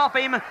 falls off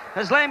him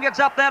as Lamb gets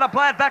up now to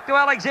play it back to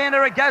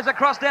Alexander. It goes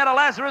across now to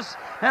Lazarus,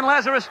 and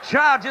Lazarus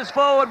charges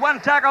forward.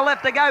 1 tackle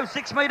left to go,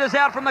 6 metres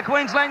out from the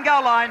Queensland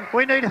goal line.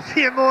 We need a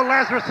few more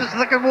Lazaruses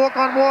that can walk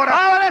on water.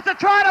 Oh, and that's a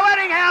try to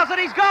Eddinghausen.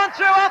 He's gone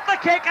through off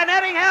the kick, and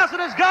Eddinghausen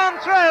has gone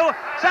through,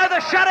 so the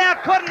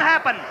shutout couldn't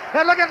happen.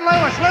 And look at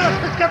Lewis. Lewis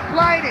is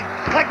complaining.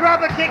 The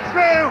grubber kick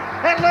through,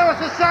 and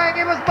Lewis is saying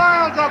he was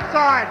miles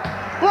offside.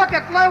 Look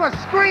at Lewis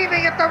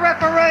screaming at the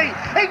referee.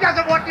 He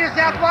doesn't want New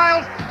South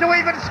Wales to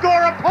even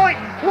score a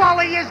point while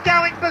he is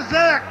going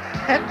berserk.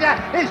 And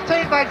his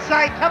teammates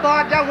say, come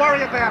on, don't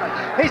worry about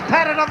it. He's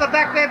patted on the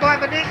back there by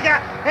Meninga,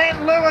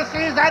 and Lewis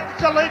is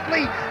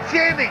absolutely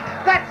fuming.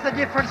 That's the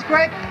difference,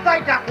 Greg.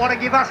 They don't want to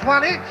give us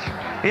 1 inch.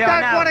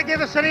 Don't want to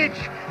give us an inch.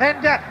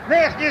 And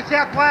there's New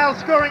South Wales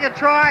scoring a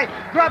try.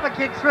 Grubber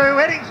kick through.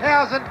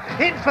 Eddingshausen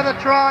in for the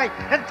try.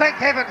 And thank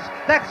heavens,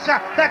 that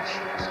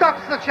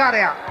stops the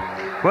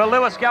shutout. Well,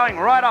 Lewis going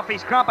right off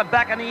his crumpet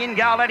back in the in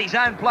goal at his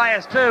own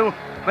players too.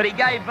 but he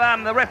gave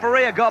the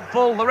referee a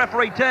gobful. The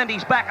referee turned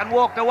his back and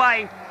walked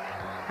away.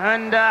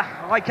 And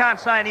I can't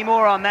say any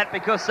more on that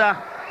because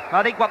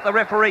I think what the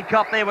referee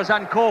copped there was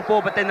uncalled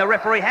for, but then the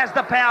referee has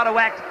the power to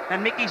act.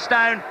 And Mickey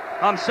Stone,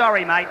 I'm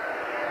sorry, mate.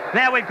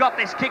 Now we've got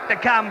this kick to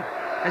come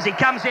as he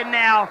comes in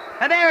now.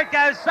 And there it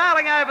goes,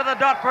 sailing over the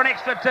dot for an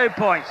extra 2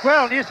 points.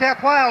 Well, New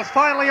South Wales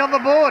finally on the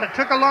board. It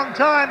took a long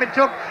time. It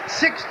took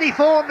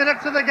 64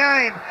 minutes of the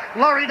game.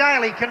 Laurie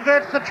Daly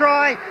converts the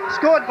try,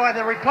 scored by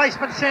the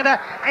replacement centre,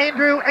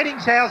 Andrew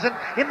Eddingshausen,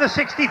 in the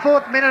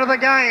 64th minute of the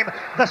game.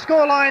 The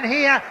scoreline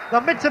here,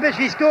 the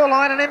Mitsubishi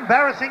scoreline, an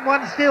embarrassing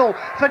one still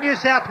for New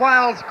South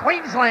Wales.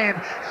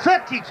 Queensland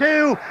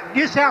 32,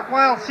 New South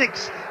Wales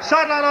 6.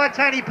 Sideline eye,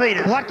 Tony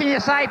Peters. What can you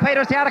say,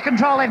 Peter? It's out of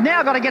control. They've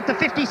now got to get to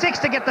 56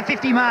 to get the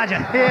 50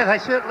 margin. Yeah, they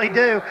certainly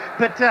do,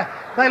 but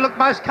they look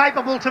most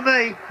capable to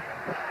me.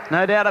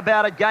 No doubt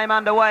about it. Game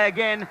underway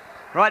again.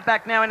 Right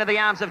back now into the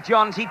arms of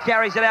Johns. He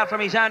carries it out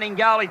from his own in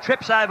goal. He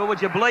trips over,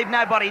 would you believe?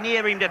 Nobody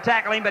near him to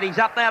tackle him, but he's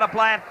up there to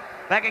play it.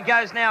 Back it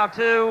goes now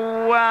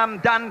to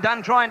Dunn.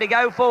 Dunn trying to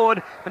go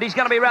forward, but he's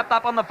going to be wrapped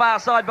up on the far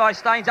side by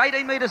Staines.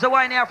 18 metres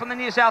away now from the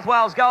New South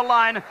Wales goal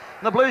line.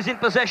 The Blues in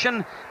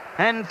possession.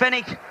 And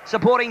Fennick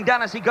supporting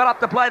Dunn as he got up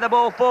to play the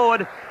ball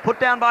forward. Put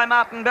down by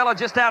Martin Bella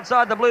just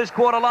outside the Blues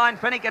quarter line.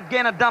 Fennick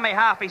again a dummy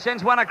half. He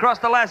sends one across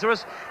to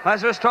Lazarus.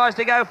 Lazarus tries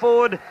to go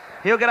forward.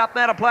 He'll get up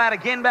there to play it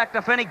again back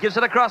to Fennick. Gives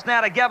it across now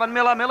to Gavin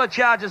Miller. Miller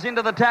charges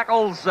into the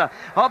tackles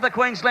of the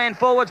Queensland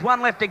forwards.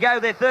 One left to go.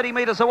 They're 30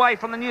 metres away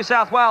from the New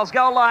South Wales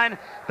goal line.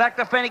 Back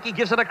to Fennick. He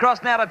gives it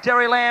across now to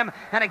Terry Lamb.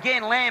 And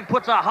again, Lamb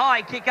puts a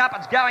high kick up.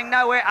 It's going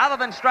nowhere other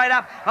than straight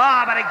up.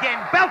 But again,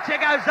 Belcher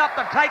goes up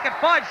to take it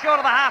 5 short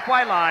of the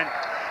halfway line.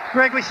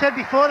 Greg, we said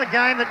before the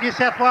game that New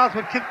South Wales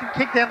would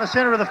kick down the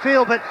centre of the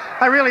field, but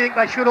I really think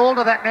they should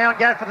alter that now and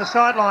go for the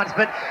sidelines.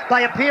 But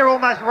they appear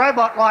almost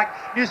robot-like,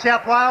 New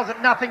South Wales,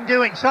 and nothing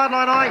doing.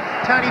 Sideline eye,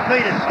 Tony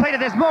Peters. Peter,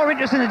 there's more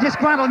interest in a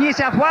disgruntled New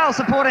South Wales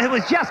supporter who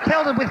was just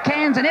pelted with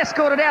cans and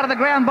escorted out of the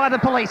ground by the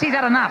police. He's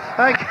had enough.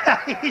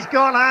 Okay, he's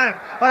gone home.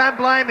 I don't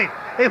blame him.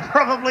 He'll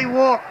probably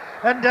walk.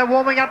 And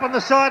warming up on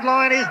the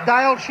sideline is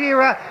Dale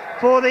Shearer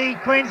for the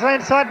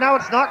Queensland side. No,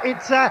 it's not.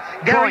 It's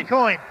Gary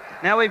Coyne.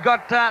 Now we've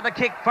got the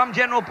kick from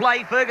general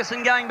play.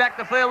 Ferguson going back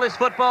to field this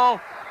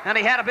football. And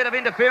he had a bit of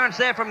interference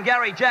there from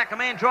Gary Jack. A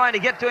man trying to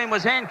get to him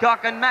was Hancock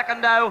and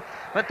McIndoe.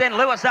 But then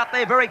Lewis up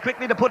there very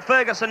quickly to put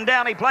Ferguson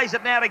down. He plays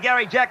it now to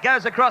Gary Jack.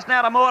 Goes across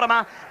now to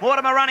Mortimer.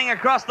 Mortimer running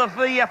across the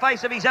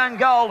face of his own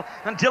goal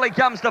until he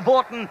comes to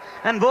Vaughton.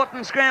 And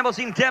Vaughton scrambles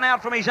him 10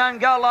 out from his own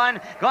goal line.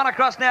 Gone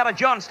across now to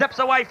John. Steps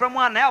away from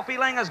one. Alfie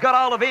Langer's got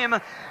hold of him.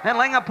 And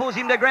Langer pulls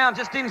him to ground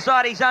just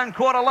inside his own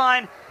quarter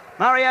line.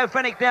 Mario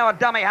Fennick now a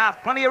dummy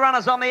half. Plenty of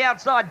runners on the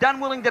outside. Dunn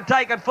willing to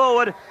take it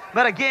forward.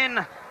 But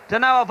again, to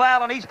no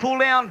avail, and he's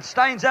pulled down.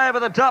 Staines over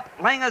the top.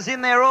 Langer's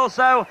in there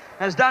also.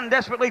 Has Dunn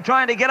desperately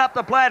trying to get up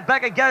the play.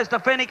 Back it goes to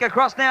Fennick.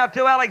 Across now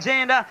to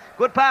Alexander.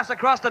 Good pass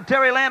across to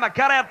Terry Lamb. A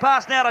cutout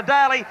pass now to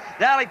Daly.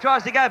 Daly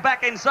tries to go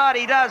back inside.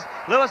 He does.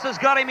 Lewis has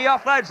got him. He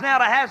offloads now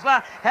to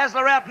Hasler.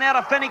 Hasler out now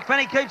to Fennick.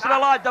 Fennick keeps it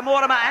alive to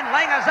Mortimer. And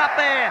Langer's up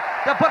there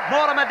to put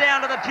Mortimer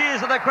down to the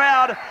cheers of the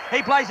crowd.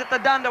 He plays it to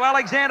Dunn to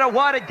Alexander.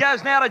 Wide it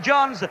goes now to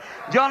Johns.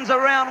 Johns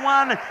around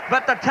one.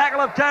 But the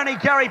tackle of Tony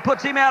Carey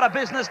puts him out of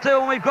business too.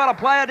 And we've got a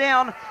player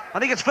down. I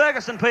think it's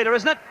Ferguson, Peter,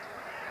 isn't it?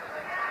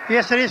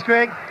 Yes, it is,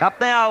 Greg. Up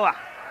now,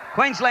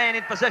 Queensland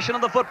in possession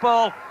of the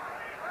football.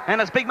 And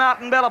it's Big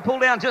Martin Bella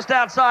pulled down just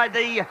outside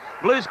the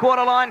Blues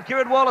quarter line.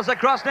 Kieran Wallace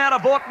across now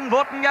to Vaughton.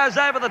 Vaughton goes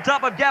over the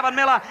top of Gavin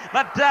Miller,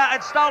 but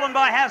it's stolen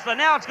by Hasler.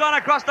 Now it's gone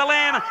across to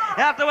Lamb,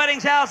 out to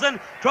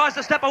Eddingshausen. Tries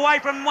to step away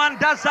from one,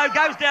 does so,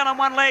 goes down on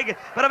one leg,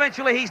 but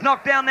eventually he's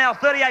knocked down now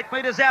 38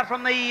 metres out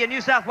from the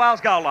New South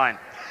Wales goal line.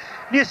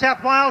 New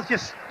South Wales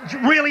just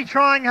really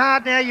trying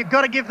hard now. You've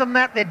got to give them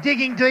that. They're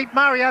digging deep.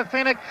 Mario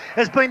Fennick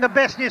has been the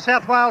best New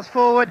South Wales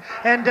forward,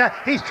 and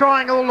he's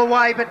trying all the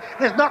way, but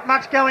there's not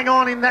much going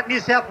on in that New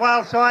South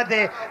Wales side.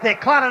 They're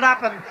cluttered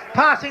up and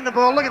passing the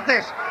ball. Look at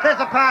this. There's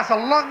a pass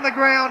along the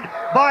ground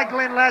by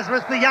Glenn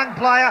Lazarus, the young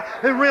player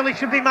who really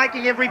should be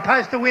making every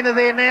post a winner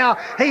there now.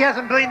 He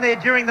hasn't been there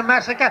during the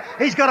massacre.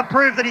 He's got to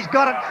prove that he's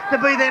got it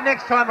to be there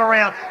next time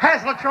around.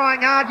 Hasler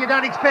trying hard. You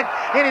don't expect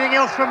anything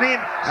else from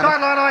him.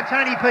 Sideline eye,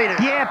 Tony Peters.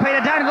 Yeah, Peter,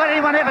 don't let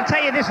anyone ever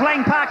tell you this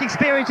Lang Park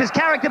experience is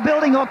character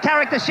building or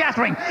character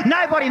shattering.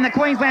 Nobody in the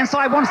Queensland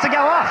side wants to go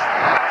off.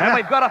 And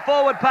we've got a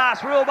forward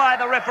pass ruled by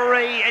the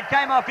referee. It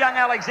came off young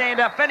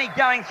Alexander. Fennick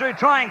going through,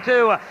 trying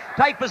to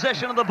take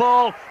possession of the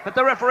ball, but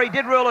the referee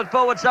did rule it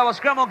forward, so a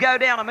scrum will go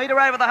down a metre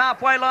over the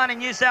halfway line in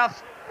New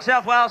South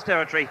Wales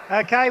territory.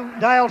 Okay,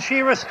 Dale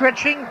Shearer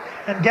stretching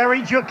and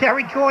Gary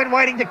Coyne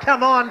waiting to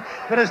come on,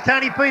 but as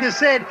Tony Peters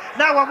said,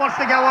 no one wants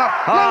to go off.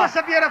 Lewis,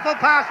 a beautiful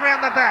pass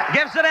round the back.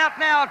 Gives it out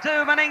now to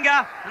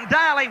Meninga, and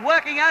Daly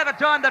working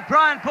overtime to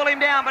try and pull him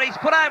down, but he's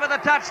put over the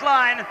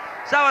touchline,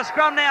 so a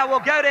scrum now will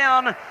go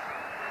down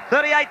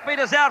 38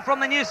 metres out from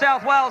the New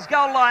South Wales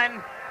goal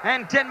line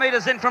and 10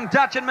 metres in from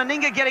touch, and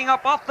Meninga getting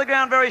up off the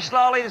ground very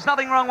slowly. There's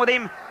nothing wrong with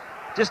him,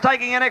 just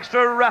taking an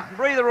extra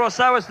breather or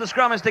so as the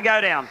scrum is to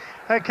go down.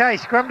 Okay,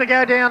 scrum to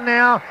go down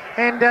now,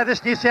 and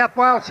this New South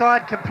Wales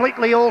side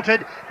completely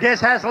altered. Des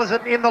Hasler's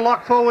in the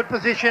lock forward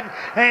position,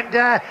 and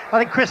I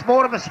think Chris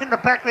Mortimer's in the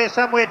pack there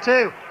somewhere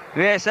too.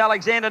 Yes,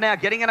 Alexander now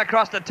getting it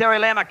across to Terry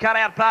Lamb, a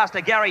cut-out pass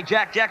to Gary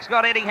Jack. Jack's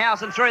got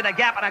Eddinghausen through the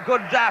gap, and a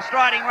good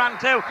striding run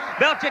too.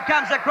 Belcher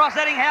comes across,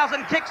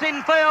 Eddinghausen kicks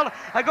in field.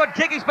 A good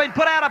kick, he's been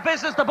put out of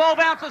business. The ball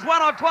bounces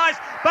one or twice,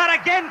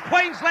 but again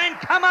Queensland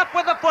come up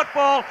with the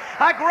football.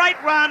 A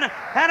great run,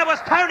 and it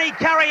was Tony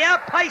Curry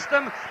outpaced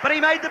him, but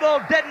he made the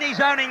ball dead in his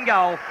own in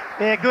goal.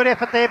 Yeah, good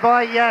effort there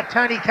by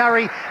Tony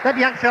Curry, that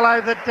young fellow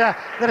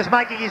that is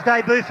making his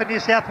debut for New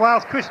South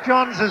Wales. Chris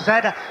Johns has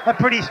had a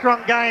pretty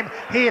strong game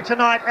here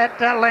tonight at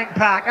Lang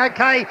Park.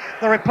 Okay,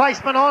 the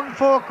replacement on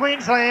for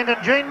Queensland,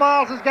 and Gene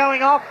Miles is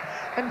going off,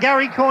 and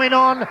Gary Coyne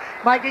on,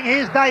 making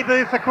his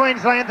debut for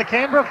Queensland. The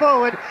Canberra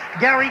forward,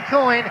 Gary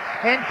Coyne,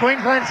 and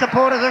Queensland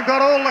supporters have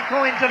got all the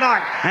coin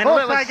tonight. And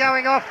also Lewis,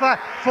 going off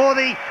for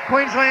the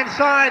Queensland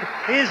side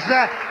is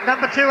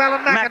number 2,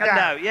 Alan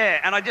McIndoe.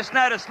 Yeah, and I just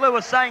noticed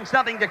Lewis saying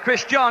something to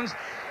Chris Johns.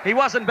 He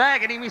wasn't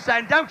bagging him. He's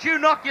saying, don't you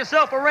knock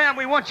yourself around.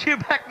 We want you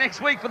back next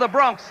week for the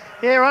Bronx.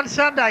 Yeah, on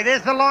Sunday.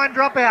 There's the line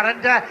drop out,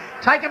 and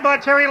taken by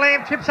Terry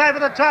Lamb, tips over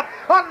the top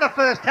on the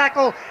first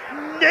tackle.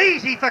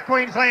 Easy for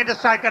Queensland to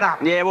soak it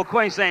up. Yeah, well,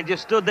 Queensland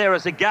just stood there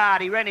as a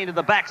guard. He ran into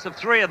the backs of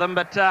 3 of them,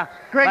 but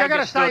Greg, I've got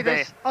to say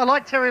this. I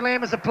like Terry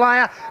Lamb as a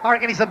player. I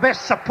reckon he's the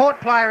best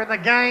support player in the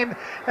game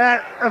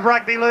of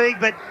rugby league,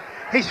 but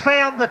he's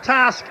found the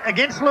task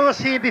against Lewis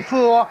here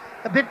before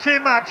a bit too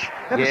much,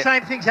 and the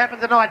same things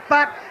happened tonight.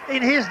 But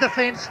in his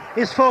defence,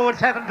 his forwards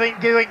haven't been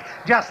doing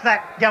just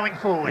that going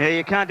forward. Yeah,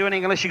 you can't do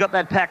anything unless you've got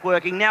that pack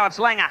working. Now it's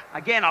Langer.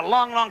 Again, a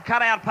long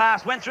cut-out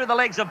pass. Went through the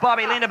legs of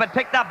Bobby Linder, but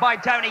picked up by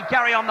Tony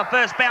Curry on the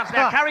first bounce.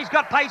 Now Curry's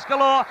got pace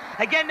galore.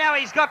 Again, now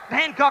he's got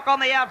Hancock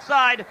on the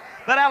outside.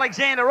 But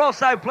Alexander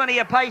also plenty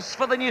of pace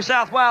for the New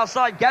South Wales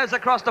side. Goes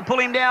across to pull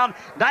him down.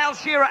 Dale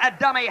Shearer at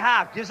dummy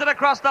half. Gives it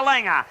across to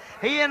Langer.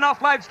 He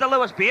offloads to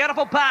Lewis.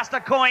 Beautiful pass to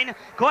Coyne.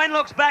 Coyne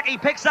looks back. He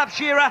picks up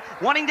Shearer,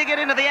 wanting to get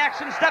into the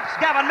action. Steps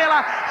Gavin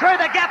Miller through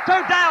the gap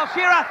to Dale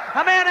Shearer.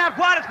 A man out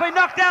wide. It's been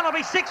knocked down. It'll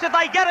be 6 if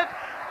they get it.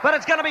 But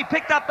it's going to be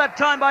picked up that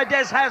time by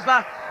Des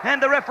Hasler.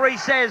 And the referee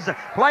says,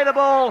 play the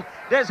ball.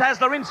 Des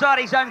Hasler inside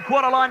his own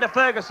quarter line to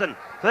Ferguson.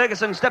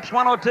 Ferguson steps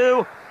 1 or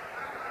 2.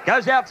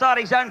 Goes outside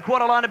his own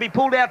quarter line to be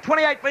pulled out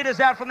 28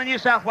 metres out from the New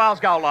South Wales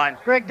goal line.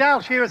 Greg,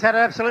 Dale Shearer's had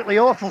an absolutely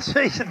awful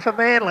season for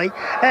Manly,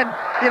 and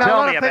you know,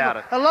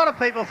 a lot of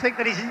people think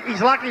that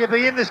he's likely to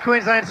be in this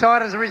Queensland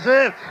side as a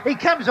reserve. He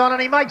comes on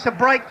and he makes a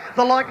break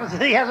the likeness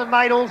that he hasn't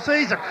made all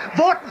season.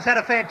 Vorton's had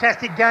a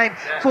fantastic game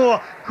for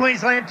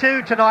Queensland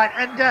too tonight,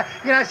 and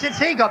you know, since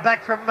he got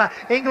back from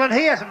England,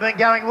 he hasn't been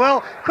going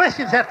well.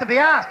 Questions have to be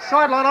asked.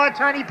 Sideline eye,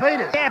 Tony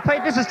Peters. Yeah,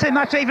 Pete, this is too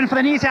much even for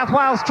the New South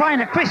Wales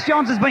trainer. Chris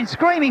Johns has been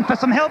screaming for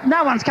some help.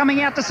 No one's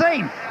coming out to see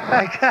him.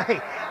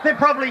 Okay, they're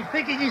probably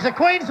thinking he's a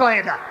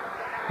Queenslander.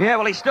 Yeah,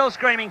 well, he's still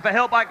screaming for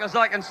help, because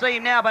I can see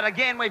him now. But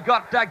again, we've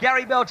got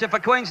Gary Belcher for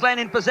Queensland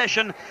in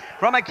possession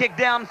from a kick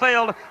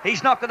downfield.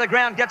 He's knocked to the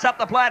ground, gets up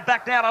to play it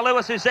back now to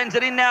Lewis, who sends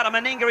it in now to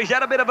Meninga. He's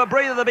had a bit of a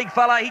breather, the big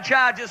fella. He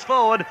charges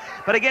forward.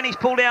 But again, he's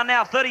pulled down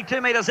now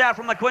 32 metres out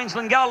from the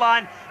Queensland goal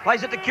line.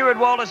 Plays it to Kieran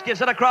Wallace, gives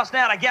it across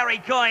now to Gary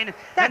Coyne.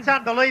 That's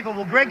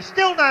unbelievable, Greg.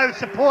 Still no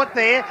support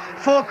there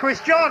for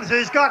Chris Johns,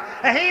 who's got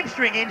a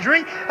hamstring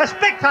injury. A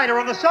spectator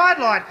on the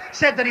sideline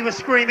said that he was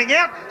screaming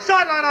out.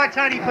 Sideline eye,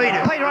 Tony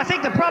Peters. Peter, I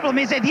think the problem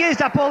is they've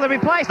used up all the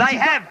replacements.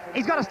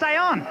 He's got to stay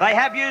on. They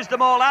have used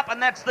them all up,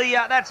 and that's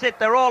it.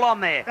 They're all on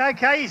there.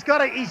 Okay, he's got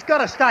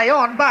to stay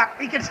on, but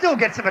he can still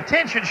get some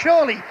attention,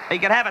 surely. He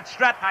could have it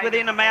strapped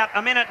within about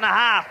a minute and a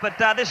half, but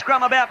this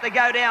scrum about to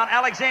go down.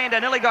 Alexander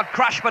nearly got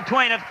crushed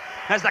between it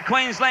as the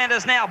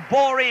Queenslanders now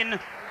bore in,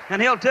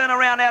 and he'll turn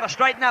around now to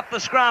straighten up the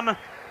scrum.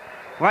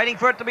 Waiting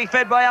for it to be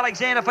fed by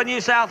Alexander for New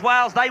South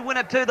Wales. They win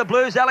it to the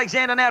Blues.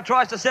 Alexander now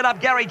tries to set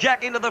up Gary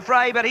Jack into the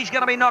fray, but he's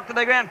going to be knocked to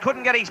the ground.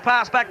 Couldn't get his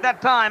pass back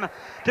that time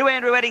to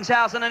Andrew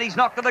Eddingshausen, and he's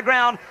knocked to the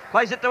ground.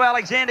 Plays it to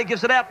Alexander,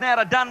 gives it out now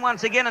to Dunn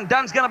once again, and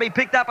Dunn's going to be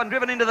picked up and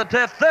driven into the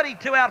turf.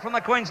 32 out from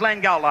the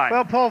Queensland goal line.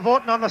 Well, Paul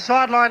Vorton on the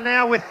sideline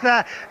now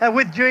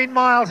with Gene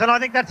Miles, and I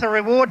think that's a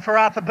reward for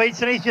Arthur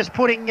Beetson. He's just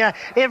putting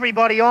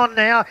everybody on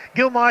now.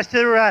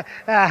 Gilmeister,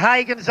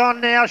 Hagen's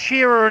on now,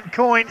 Shearer and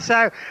Coyne,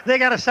 so they're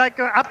going to soak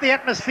up the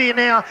atmosphere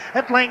now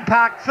at Lang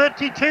Park.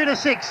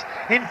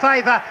 32-6 in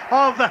favour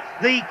of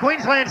the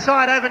Queensland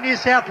side over New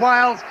South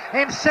Wales,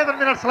 and 7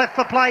 minutes left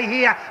for play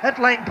here at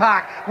Lang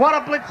Park. What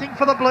a blitzing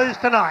for the Blues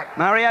tonight.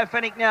 Mario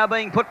Fennick now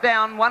being put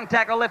down. 1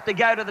 tackle left to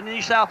go to the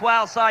New South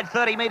Wales side,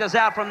 30 metres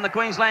out from the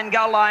Queensland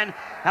goal line.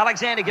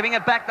 Alexander giving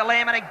it back to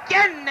Lamb, and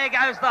again there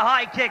goes the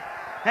high kick.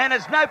 And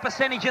there's no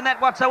percentage in that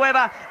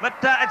whatsoever, but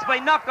it's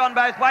been knocked on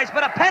both ways.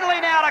 But a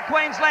penalty now to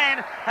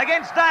Queensland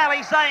against Dale.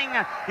 He's saying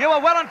you were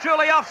well and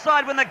truly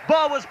offside when the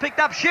ball was picked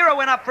up. Shearer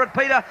went up for it,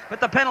 Peter,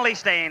 but the penalty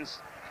stands.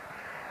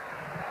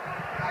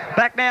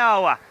 Back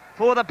now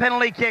for the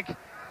penalty kick.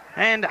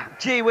 And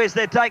gee whiz,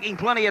 they're taking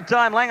plenty of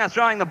time. Langer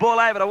throwing the ball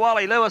over to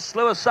Wally Lewis.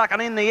 Lewis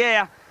sucking in the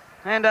air.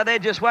 And they're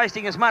just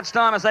wasting as much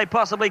time as they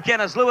possibly can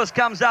as Lewis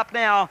comes up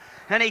now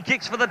and he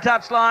kicks for the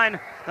touchline.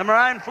 The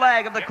maroon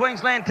flag of the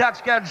Queensland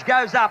touch judge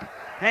goes up.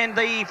 And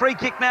the free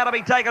kick now to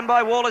be taken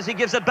by Wallers. He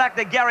gives it back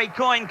to Gary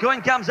Coyne.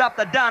 Coyne comes up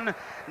to Dunn.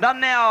 Dunn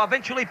now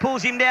eventually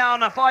pulls him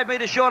down 5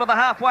 metres short of the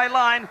halfway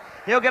line.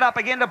 He'll get up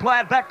again to play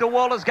it back to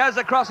Wallers. Goes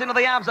across into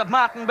the arms of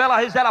Martin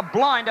Bella, who's had a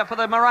blinder for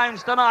the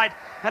Maroons tonight.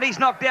 And he's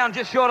knocked down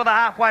just short of the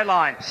halfway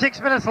line.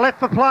 6 minutes left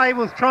for play.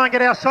 We'll try and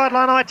get our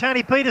sideline eye,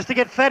 Tony Peters, to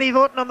get Fatty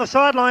Vorton on the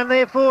sideline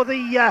there for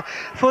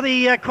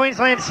the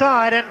Queensland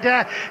side.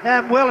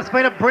 And well, it's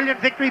been a brilliant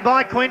victory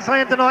by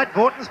Queensland tonight.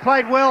 Vorton's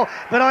played well,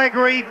 but I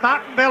agree,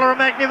 Martin Bella, a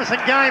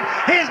magnificent game.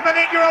 Here's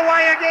Meninga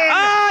away again.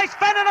 Oh, he's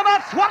fending him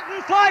off.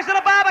 Swatton flies at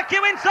a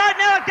barbecue inside.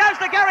 Now it goes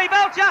to Gary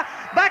Belcher.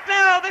 Back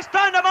now, this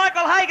time to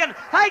Michael Hagan.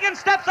 Hagan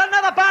steps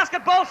another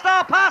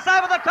basketball-style pass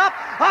over the top.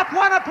 Up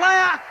one a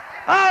player.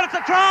 Oh, it's a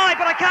try,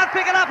 but I can't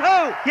pick it up.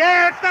 Who?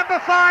 Yeah, it's number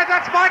 5.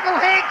 That's Michael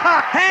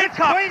Hancock. It's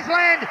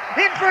Queensland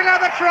in for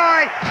another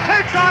try.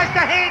 2 tries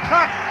to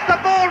Hancock. The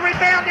ball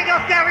rebounding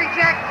off Gary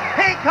Jack.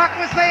 Hancock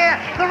was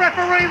there. The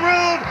referee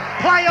ruled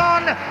play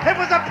on. It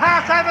was a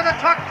pass over the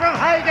top from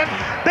Hagan.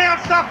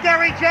 Bounced off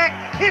Gary Jack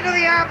into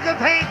the arms of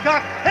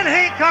Hancock. And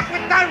Hancock,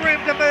 with no room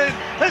to move,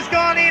 has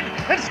gone in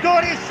and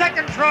scored his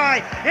second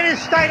try in his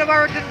State of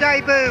Origin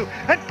debut.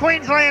 And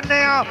Queensland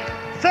now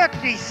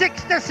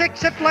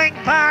 36-6 at Lang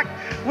Park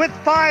with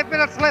 5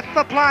 minutes left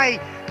for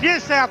play. New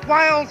South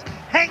Wales,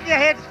 hang your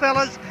heads,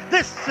 fellas.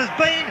 This has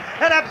been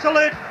an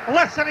absolute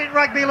lesson in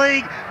rugby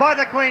league by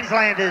the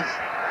Queenslanders.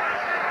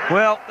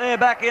 Well, they're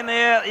back in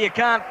there. You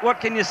can't,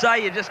 what can you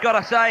say? You just got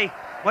to say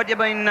what you've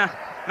been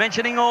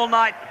mentioning all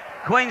night.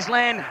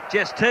 Queensland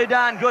just too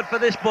darn good for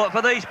these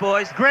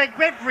boys. Greg,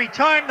 every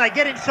time they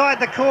get inside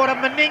the quarter,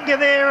 Meninga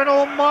there, an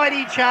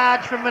almighty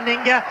charge from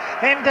Meninga,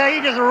 and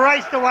he just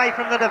raced away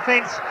from the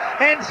defence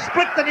and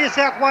split the New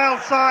South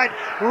Wales side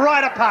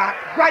right apart.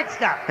 Great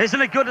stuff.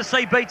 Isn't it good to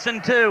see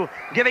Beatson too,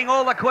 giving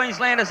all the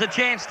Queenslanders a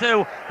chance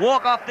to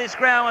walk off this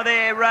ground with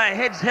their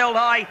heads held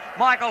high.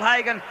 Michael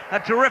Hagan, a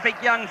terrific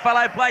young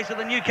fellow, plays with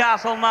the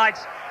Newcastle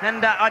Knights.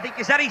 And I think,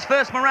 is that his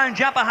first maroon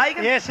jumper,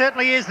 Hagan? Yeah,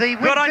 certainly is. The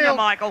Good on you,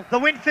 Michael. The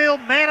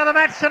Winfield man of the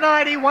match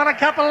tonight. He won a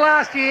couple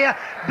last year.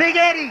 Big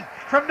Eddie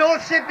from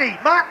North Sydney,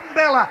 Martin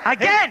Bella.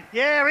 Again?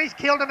 He's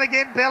killed him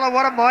again, Bella.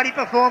 What a mighty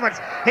performance.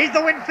 He's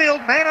the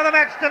Winfield man of the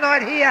match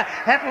tonight here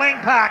at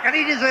Lang Park, and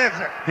he deserves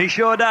it. He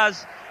sure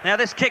does. Now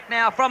this kick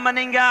now from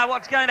Meninga.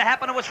 What's going to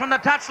happen? It was from the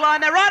touchline.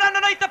 They're right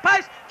underneath the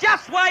post.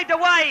 Just waved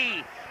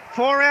away.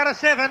 4 out of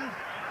 7.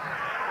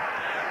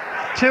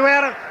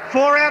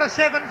 4 out of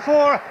 7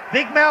 for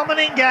Big Mal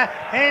Meninga,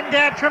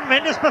 and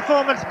tremendous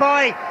performance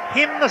by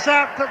him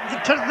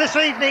this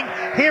evening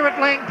here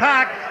at Lang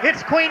Park.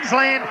 It's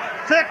Queensland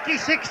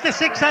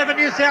 36-6 over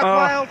New South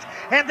Wales,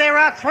 and there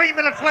are 3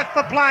 minutes left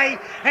for play,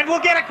 and we'll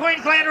get a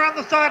Queenslander on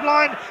the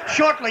sideline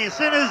shortly as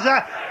soon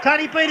as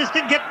Tony Peters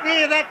can get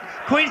near that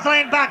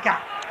Queensland bunker.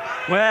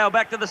 Well,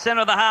 back to the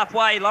centre of the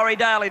halfway. Laurie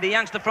Daly, the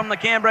youngster from the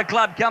Canberra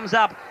club, comes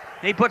up.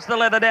 He puts the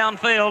leather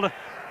downfield.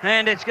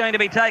 And it's going to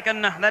be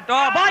taken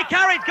by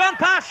Curry. It's gone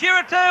past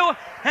Shearer too.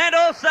 And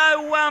also,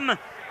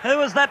 who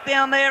was that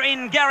down there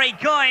in Gary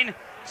Coyne?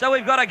 So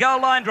we've got a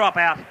goal line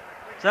dropout.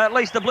 So at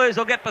least the Blues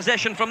will get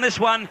possession from this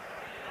one.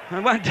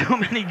 It won't do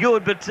them any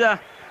good, but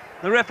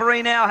the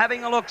referee now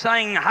having a look,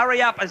 saying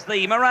hurry up as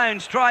the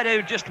Maroons try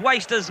to just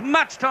waste as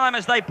much time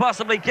as they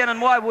possibly can,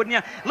 and why wouldn't you?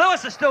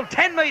 Lewis is still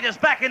 10 metres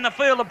back in the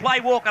field of play,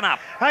 walking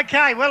up.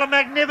 Okay, well, a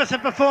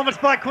magnificent performance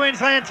by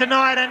Queensland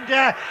tonight,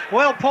 and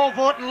well, Paul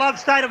Vorton loves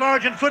State of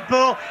Origin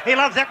football. He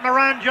loves that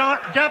maroon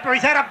jumper.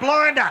 He's had a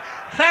blinder.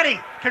 Fatty,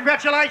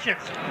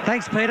 congratulations.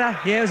 Thanks, Peter.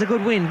 Yeah, it was a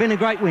good win. Been a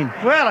great win.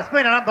 Well, it's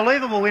been an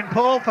unbelievable win,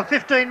 Paul. For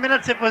 15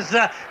 minutes, it was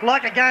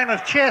like a game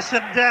of chess,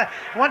 and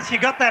once you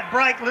got that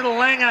break, little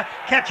Langer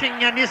catching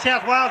New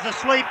South Wales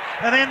asleep,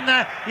 and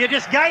then you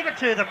just gave it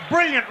to them.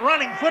 Brilliant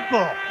running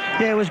football.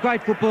 Yeah, it was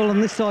great football,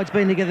 and this side's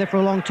been together for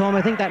a long time.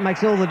 I think that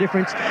makes all the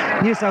difference.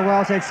 New South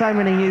Wales had so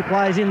many new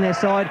players in their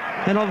side,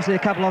 and obviously a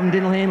couple of them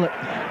didn't handle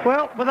it.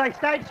 Well, were they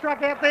stage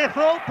struck out there,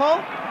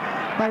 Paul?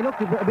 They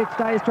looked a bit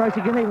stage struck.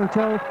 You can even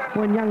tell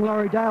when young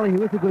Laurie Daly,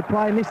 who is a good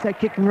player, missed that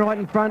kick from right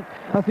in front.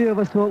 A few of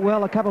us thought,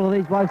 well, a couple of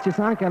these blokes just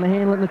aren't going to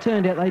handle it, and it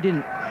turned out they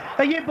didn't.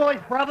 Are you boys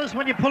brothers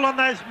when you pull on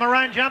those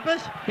maroon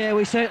jumpers? Yeah,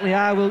 we certainly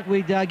are.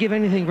 We'd give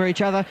anything for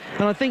each other,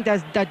 and I think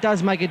that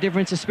does make a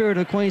difference. The spirit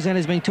of Queensland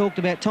has been talked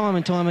about time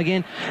and time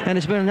again, and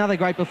it's been another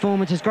great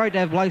performance. It's great to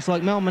have blokes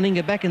like Mal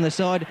Meninga back in the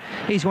side.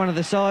 He's one of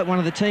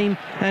the team,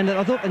 and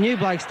I thought the new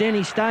blokes,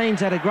 Danny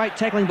Staines, had a great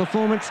tackling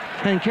performance,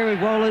 and Kerry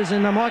Wallers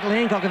and Michael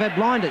Hancock have had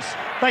blinders.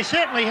 They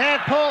certainly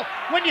have, Paul.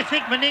 When you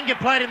think Meninga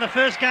played in the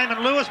first game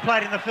and Lewis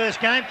played in the first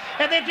game,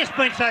 and they've just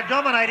been so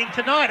dominating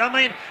tonight. I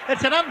mean,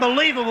 it's an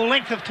unbelievable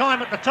length of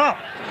time at the top.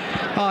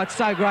 Oh, it's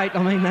so great.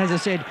 I mean, as I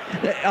said,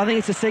 I think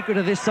it's the secret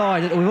of this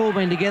side that we've all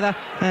been together,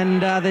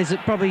 and there's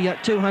probably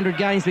 200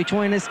 games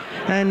between us,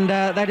 and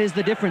that is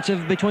the difference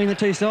between the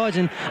two sides.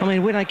 And I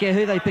mean, we don't care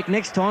who they pick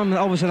next time.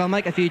 Obviously, they'll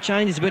make a few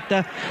changes, but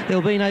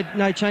there'll be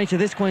no change to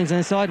this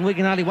Queensland side, and we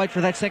can hardly wait for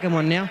that second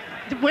one now.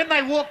 when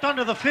they walked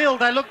onto the field,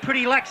 they looked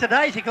pretty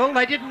lackadaisical.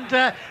 They didn't...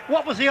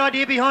 what was the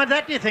idea behind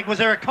that, do you think? Was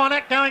there a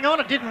con-act going on?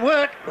 It didn't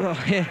work. Well,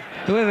 yeah,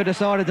 whoever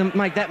decided to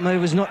make that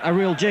move was not a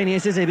real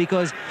genius, is he?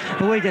 Because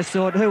we just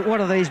thought,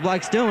 what are these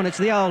blokes doing? It's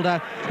the old,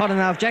 I don't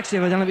know if Jack's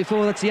ever done it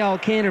before, that's the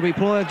old Canterbury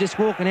ploy of just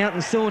walking out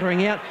and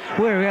sauntering out.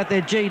 We're out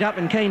there G'd up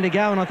and keen to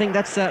go, and I think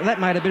that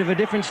made a bit of a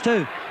difference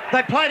too.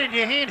 They played into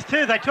your hands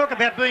too. They talk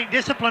about being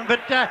disciplined, but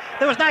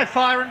there was no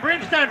fire and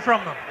brimstone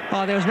from them.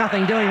 Oh, there was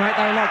nothing doing, mate.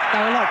 They were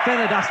like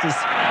feather dusters.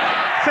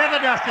 Feather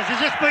dusters.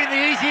 Has this been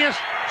the easiest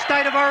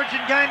State of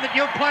Origin game that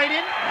you've played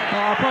in?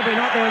 Oh, probably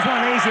not. There was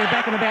one easier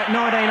back in about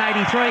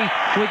 1983.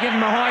 We give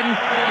them a hiding,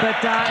 but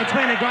it's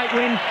been a great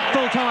win.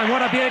 Full time.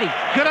 What a beauty.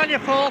 Good on you,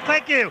 Paul.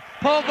 Thank you.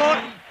 Paul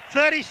Gordon.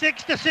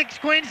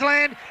 36-6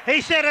 Queensland. He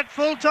said it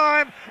full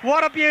time.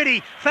 What a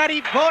beauty.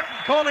 Fatty Gordon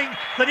calling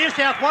the New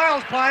South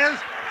Wales players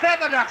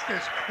feather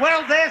dusters.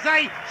 Well, there's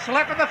a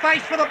slap in the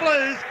face for the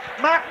Blues.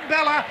 Martin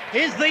Bella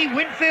is the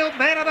Winfield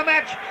man of the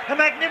match. A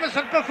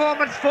magnificent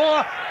performance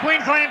for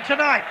Queensland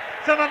tonight.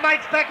 Some of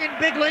mates back in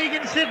big league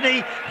in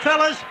Sydney.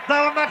 Fellas, they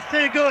were much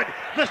too good.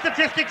 The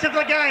statistics of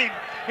the game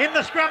in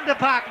the scrum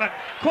department.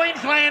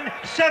 Queensland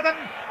 7,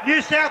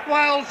 New South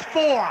Wales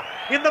 4.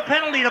 In the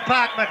penalty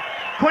department,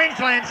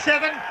 Queensland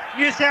 7,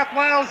 New South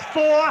Wales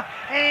 4.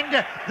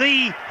 And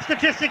the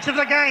statistics of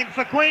the game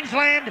for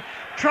Queensland: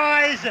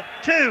 tries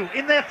 2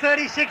 in their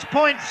 36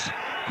 points.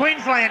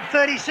 Queensland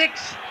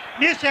 36,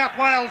 New South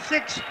Wales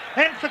 6.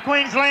 And for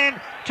Queensland,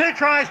 2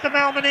 tries to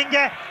Mal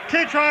Meninga,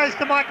 2 tries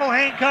to Michael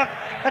Hancock,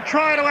 a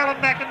try to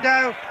Alan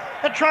McIndoe,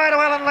 a try to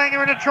Alan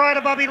Langer, and a try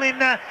to Bobby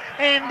Lindner,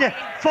 and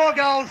 4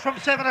 goals from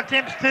 7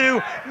 attempts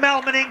to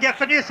Mal Meninga.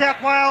 For New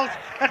South Wales,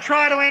 a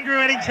try to Andrew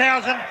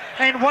Eddingshausen,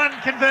 and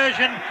 1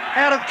 conversion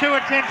out of 2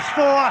 attempts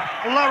for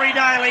Laurie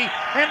Daly.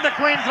 And the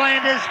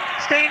Queenslanders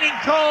standing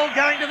tall,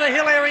 going to the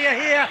hill area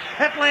here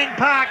at Lang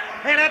Park,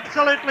 and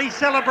absolutely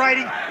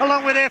celebrating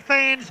along with their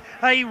fans.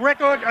 A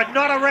record,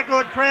 not a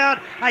record crowd,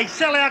 a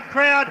sellout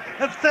crowd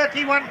of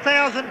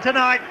 31,000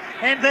 tonight.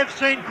 And they've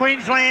seen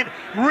Queensland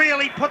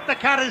really put the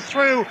cutters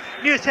through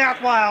New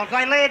South Wales.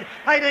 They led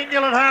 18-0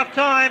 at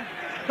half-time.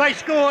 They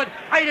scored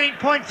 18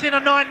 points in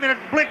a 9-minute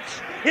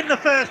blitz in the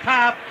first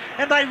half,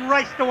 and they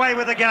raced away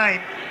with the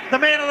game. The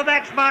man of the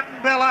match,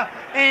 Martin Bella,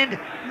 and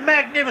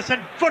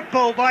magnificent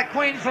football by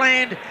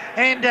Queensland,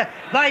 and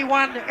they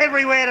won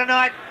everywhere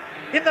tonight.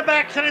 In the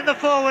backs and in the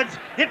forwards,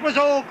 it was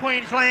all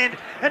Queensland.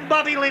 And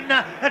Bobby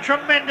Lindner, a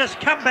tremendous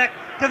comeback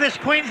to this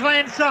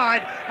Queensland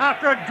side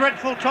after a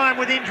dreadful time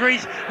with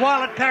injuries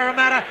while at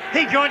Parramatta.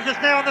 He joins us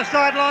now on the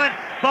sideline.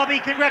 Bobby,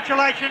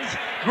 congratulations.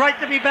 Great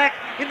to be back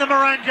in the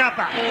maroon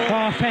jumper.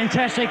 Oh,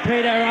 fantastic,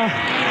 Peter.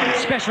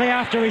 Especially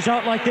after a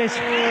result like this.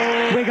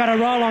 We got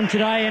a roll on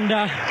today, and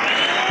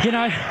you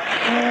know,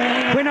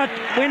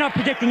 we're not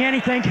predicting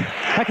anything.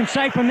 I can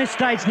say from this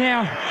stage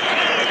now,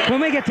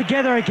 when we get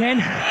together again,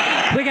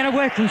 we're going to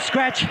work from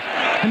scratch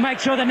and make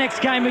sure the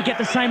next game we get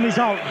the same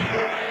result.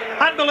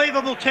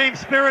 Unbelievable team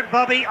spirit,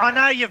 Bobby. I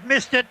know you've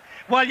missed it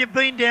while you've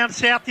been down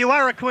south. You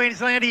are a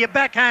Queenslander. You're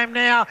back home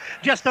now,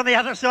 just on the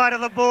other side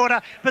of the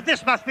border. But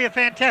this must be a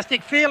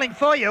fantastic feeling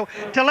for you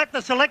to let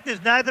the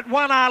selectors know that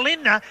 1R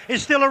Lindner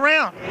is still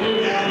around.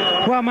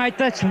 Well, mate,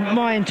 that's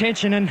my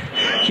intention, and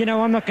you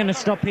know, I'm not going to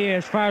stop here.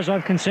 As far as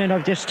I'm concerned,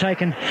 I've just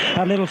taken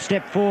a little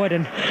step forward,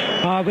 and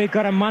we've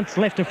got a month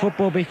left of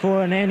football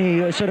before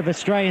any sort of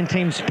Australian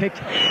team's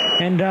picked,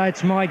 and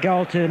it's my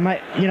goal to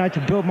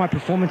to build my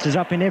performances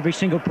up in every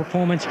single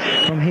performance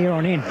from here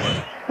on in.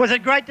 Was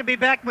it great to be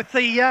back with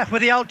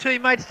the old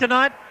teammates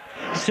tonight?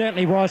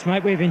 Certainly was,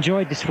 mate. We've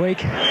enjoyed this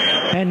week,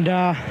 and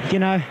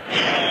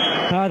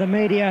the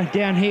media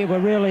down here were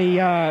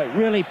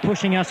really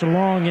pushing us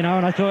along, and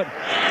I thought,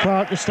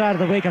 well, at the start of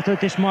the week, I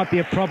thought this might be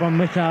a problem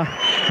with a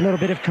little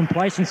bit of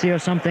complacency or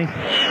something.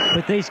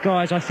 But these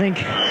guys, I think,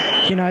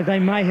 they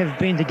may have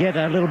been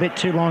together a little bit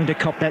too long to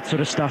cop that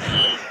sort of stuff.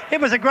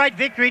 It was a great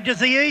victory. Does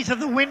the ease of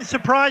the win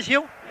surprise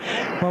you?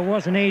 Well, it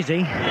wasn't easy.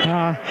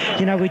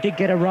 We did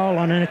get a roll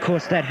on, and of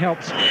course that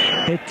helps.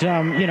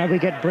 We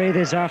get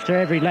breathers after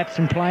every lapse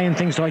in play and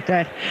things like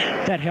that.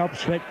 That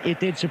helps, but it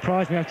did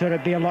surprise me. I thought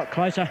it'd be a lot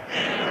closer.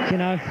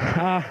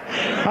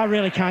 I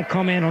really can't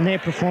comment on their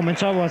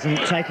performance. I wasn't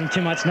taking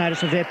too much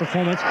notice of their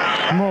performance.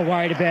 I'm more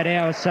worried about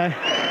ours. So,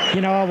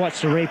 I'll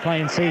watch the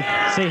replay and see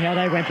how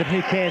they went, but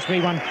who cares?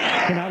 We won.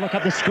 Look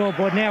up the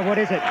scoreboard now. What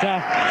is it?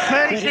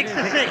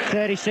 36-6.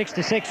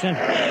 36-6,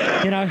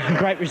 and a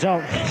great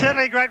result.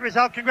 Certainly a great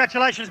result.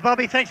 Congratulations,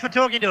 Bobby. Thanks for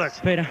talking to us.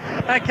 Peter.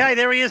 Okay,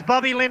 there he is,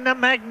 Bobby Lindner.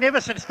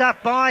 Magnificent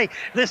stuff by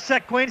this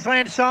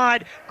Queensland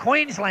side.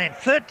 Queensland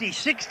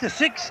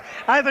 36-6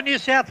 over New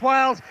South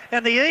Wales,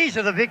 and the ease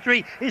of the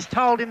victory is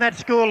told in that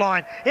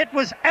scoreline. It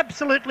was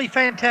absolutely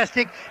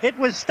fantastic. It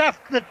was stuff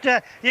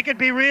that you could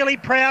be really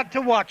proud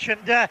to watch,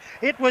 and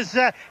it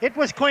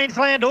was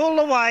Queensland all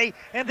the way,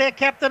 and their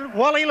captain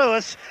Wally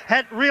Lewis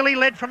had really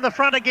led from the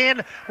front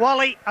again.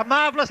 Wally, a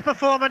marvellous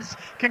performance.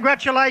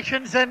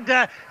 Congratulations, and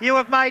you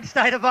have made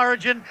State of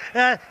Origin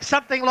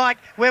something like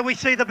where we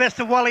see the best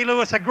of Wally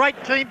Lewis. A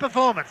great team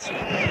performance.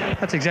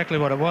 That's exactly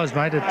what it was,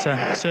 mate. It's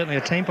certainly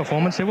a team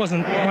performance. There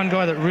wasn't one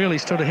guy that really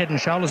stood a head and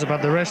shoulders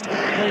above the rest.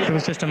 It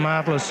was just a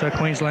marvellous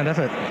Queensland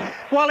effort.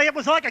 Wally, it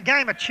was like a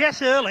game of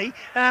chess early.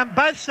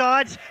 Both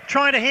sides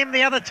trying to hem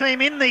the other team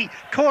in the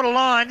quarter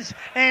lines,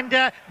 and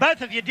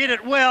both of you did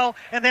it well.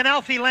 And then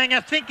Alfie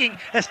Langer thinking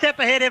a step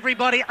ahead of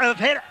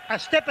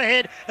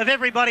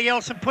everybody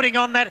else and putting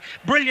on that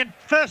brilliant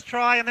first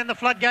try, and then the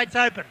floodgates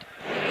opened.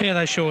 Yeah,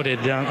 they sure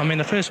did. I mean,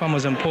 the first one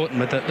was important,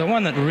 but the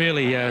one that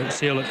really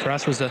sealed it for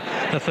us was the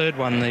third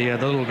one, the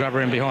little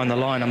grubber in behind the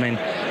line. I mean,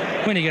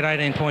 when you get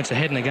 18 points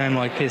ahead in a game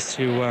like this,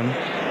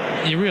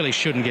 you really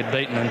shouldn't get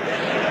beaten. And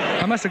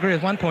I must agree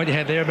with one point you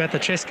had there about the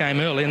chess game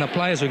early, and the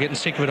players were getting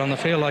sick of it on the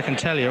field. I can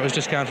tell you, it was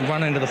just going from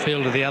one end of the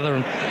field to the other,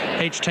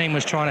 and each team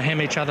was trying to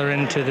hem each other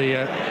into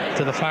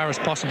the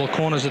farthest possible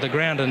corners of the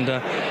ground and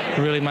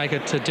really make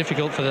it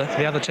difficult for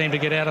the other team to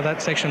get out of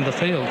that section of the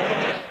field.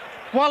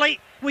 Wally,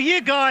 were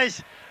you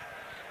guys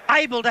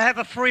able to have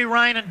a free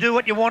rein and do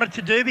what you wanted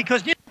to do?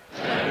 Because mate,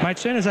 as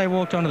soon as they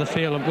walked onto the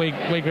field,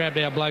 we grabbed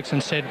our blokes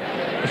and said,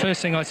 the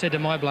first thing I said to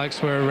my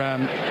blokes were,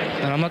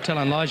 and I'm not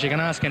telling lies, you can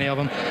ask any of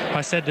them,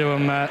 I said to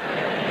them,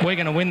 we're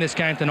going to win this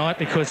game tonight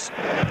because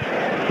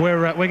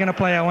we're going to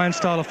play our own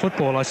style of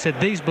football. I said,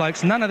 these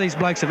blokes, none of these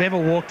blokes have ever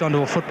walked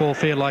onto a football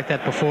field like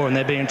that before, and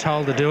they're being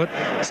told to do it.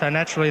 So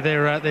naturally,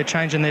 they're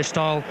changing their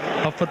style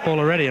of football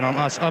already. And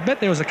I bet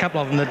there was a couple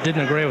of them that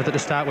didn't agree with it to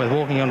start with,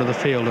 walking onto the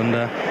field, and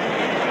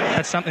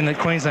that's something that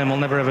Queensland will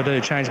never ever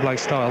do, change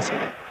blokes' styles.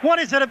 What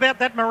is it about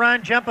that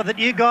maroon jumper that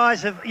you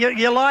guys have,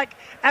 you're like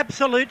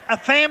absolute a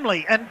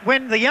family, and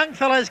when the young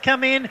fellows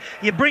come in,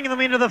 you bring them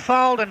into the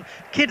fold, and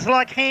kids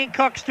like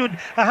Hancock stood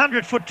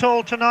 100 foot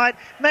tall tonight.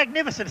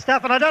 Magnificent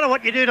stuff, and I don't know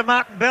what you do to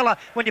Martin Bella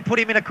when you put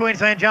him in a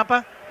Queensland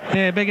jumper.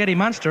 Yeah, Big Eddie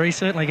Munster, he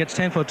certainly gets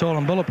 10 foot tall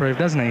and bulletproof,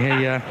 doesn't he?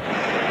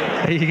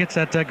 He gets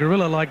that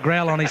gorilla-like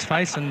growl on his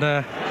face, and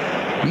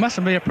it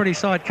mustn't be a pretty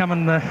sight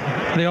coming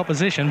the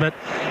opposition, but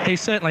he's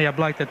certainly a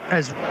bloke that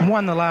has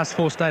won the last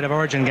 4 State of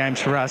Origin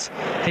games for us.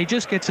 He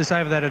just gets us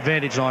over that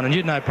advantage line, and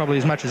you'd know probably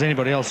as much as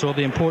anybody else saw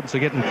the importance of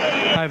getting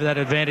over that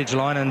advantage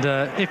line, and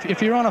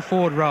if you're on a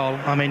forward roll,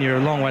 I mean, you're a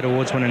long way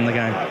towards winning the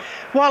game.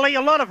 Wally,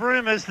 a lot of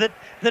rumours that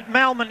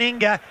Mal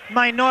Meninga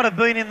may not have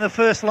been in the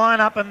first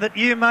lineup and that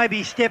you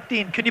maybe stepped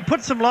in. Can you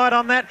put some light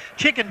on that?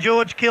 Chicken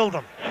George killed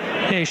them.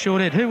 Yeah, he sure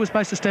did. Who was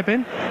supposed to step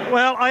in?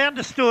 Well, I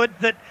understood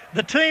that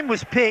the team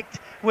was picked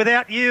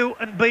without you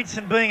and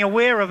Beatson being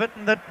aware of it,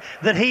 and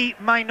that he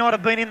may not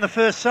have been in the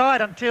first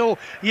side until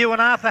you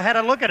and Arthur had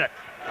a look at it.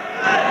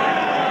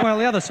 Well,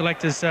 the other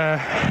selectors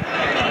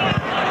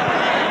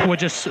were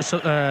just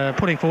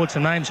putting forward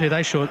some names who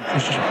they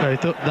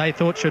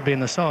thought should be in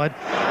the side.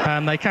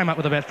 They came up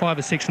with about 5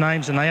 or 6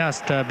 names, and they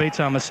asked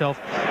Beatso and myself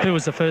who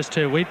was the first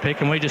 2 we'd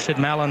pick, and we just said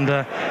Mal and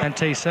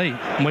TC.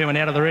 And we went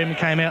out of the room and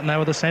came out, and they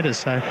were the centres.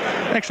 So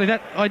actually,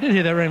 that I did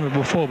hear that rumour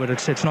before, but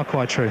it's not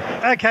quite true.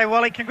 Okay,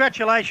 Wally,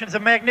 congratulations, a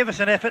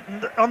magnificent effort,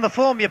 and on the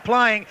form you're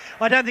playing,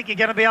 I don't think you're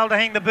going to be able to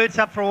hang the boots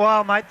up for a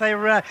while, mate.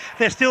 They're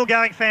still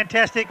going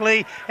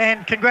fantastically,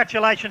 and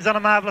congratulations on a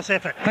marvellous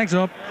effort. Thanks,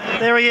 Rob.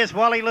 There he is,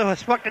 Wally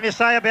Lewis. What can you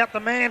say about the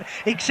man,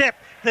 except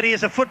that he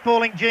is a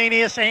footballing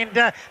genius,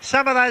 and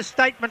some of those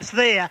statements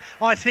there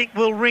I think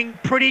will ring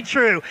pretty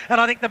true. And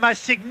I think the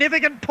most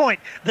significant point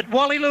that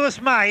Wally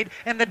Lewis made,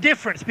 and the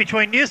difference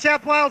between New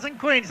South Wales and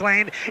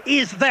Queensland,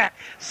 is that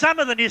some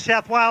of the New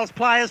South Wales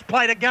players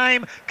played a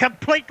game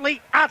completely,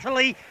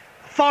 utterly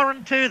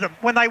foreign to them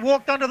when they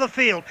walked onto the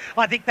field.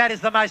 I think that is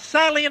the most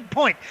salient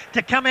point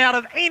to come out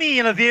of any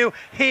interview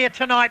here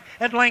tonight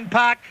at Lang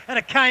Park, and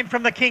it came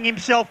from the king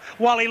himself,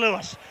 Wally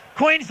Lewis.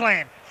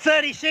 Queensland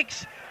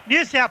 36,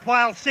 New South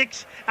Wales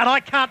 6, and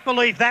I can't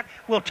believe that.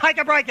 We'll take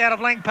a break out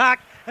of Lang Park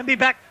and be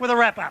back with a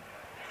wrap-up.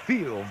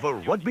 Feel the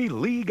rugby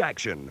league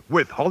action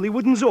with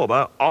Hollywood and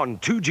Zorba on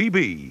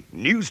 2GB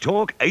News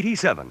Talk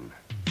 87.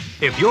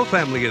 If your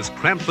family is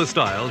cramped for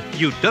style,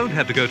 you don't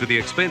have to go to the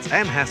expense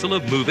and hassle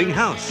of moving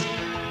house.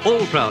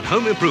 All Proud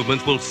Home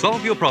Improvements will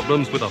solve your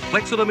problems with a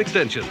Flexodome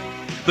extension.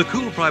 The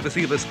cool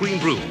privacy of a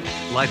screen room,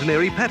 light and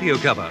airy patio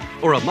cover,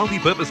 or a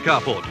multi-purpose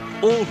carport,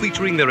 all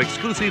featuring their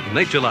exclusive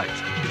Nature Light.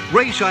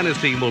 Ray Shiner's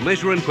team will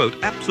measure and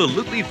quote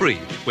absolutely free,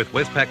 with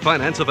Westpac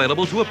Finance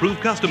available to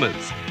approved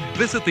customers.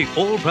 Visit the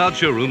All Proud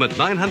showroom at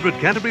 900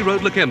 Canterbury Road,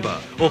 Lakemba,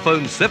 or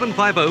phone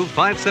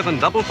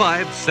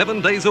 750-5755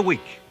 7 days a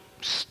week.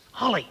 Psst,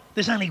 Holly,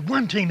 there's only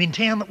one team in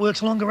town that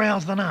works longer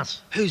hours than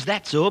us. Who's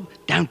that, Zorb?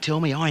 Don't tell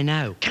me, I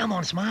know. Come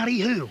on, Smarty,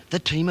 who? The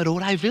team at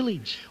Auto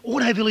Village.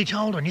 Auto Village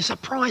Holden, you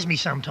surprise me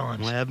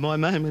sometimes. I have my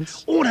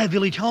moments. Auto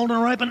Village Holden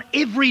are open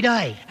every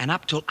day. And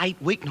up till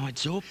 8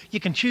 weeknights, Zorb. You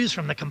can choose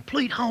from the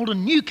complete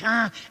Holden new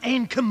car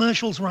and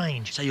commercials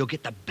range. So you'll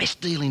get the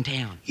best deal in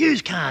town.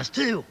 Used cars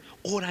too.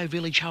 Auto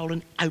Village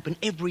Holden, open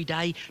every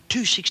day,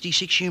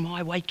 266 Hume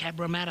Highway,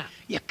 Cabramatta.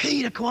 You're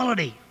key to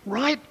quality,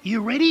 right?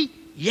 You ready?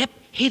 Yep,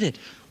 hit it.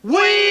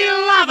 We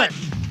love it!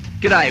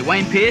 G'day,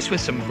 Wayne Pearce with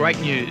some great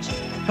news.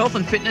 Health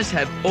and fitness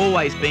have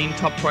always been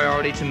top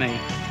priority to me,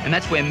 and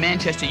that's where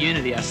Manchester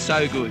Unity are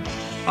so good.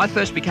 I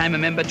first became a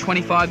member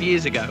 25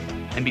 years ago,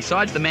 and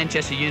besides the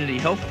Manchester Unity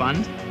Health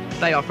Fund,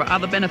 they offer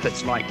other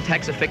benefits like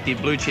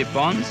tax-effective blue-chip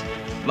bonds,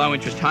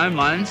 low-interest home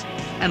loans,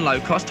 and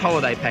low-cost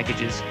holiday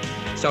packages.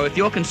 So if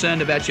you're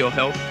concerned about your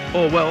health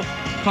or wealth,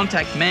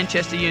 contact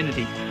Manchester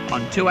Unity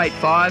on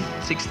 285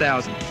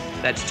 6000.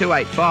 That's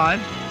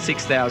 285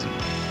 6000.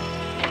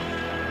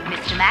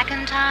 Mr.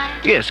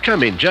 McIntyre? Yes,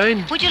 come in,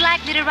 Jane. Would you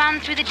like me to run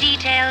through the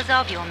details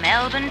of your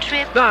Melbourne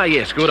trip? Ah,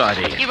 yes, good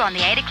idea. You're on the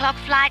 8 o'clock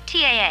flight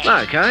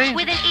TAA. Okay.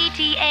 With an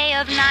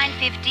ETA of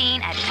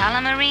 9:15 at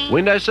Tullamarine.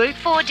 Window seat?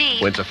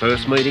 4D. When's the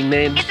first meeting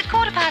then? It's at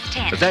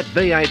 10:15. Is that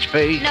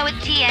BHP? No, it's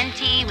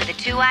TNT with a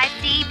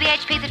 2IC.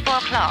 BHP's at 4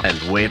 o'clock. And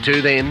where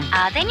to then?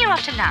 Then you're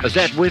off to lunch. Is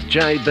that with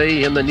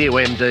JB and the new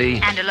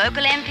MD? And a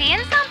local MP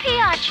and some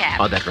PR chap.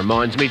 Oh, that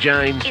reminds me,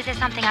 Jane. Is there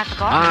something I've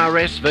forgotten?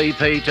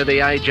 RSVP to the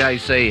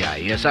AJC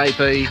ASAP.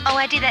 Oh,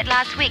 I did that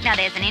last week. Now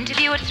there's an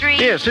interview at 3.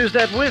 Yes, who's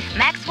that with?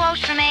 Max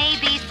Walsh from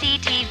ABC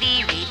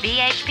TV, read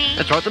BHP.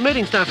 That's right, the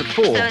meeting starts at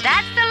 4. So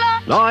that's the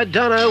lot. I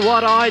don't know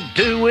what I'd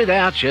do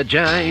without you,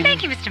 Jane.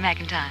 Thank you, Mr.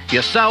 McIntyre.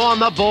 You're so on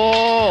the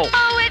ball.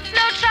 Oh, it's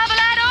no trouble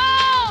at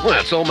all. Well,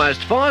 it's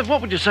almost 5.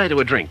 What would you say to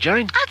a drink,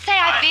 Jane? I'd say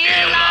I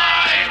feel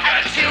like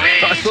a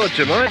two-ease. I thought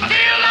you might. I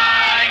feel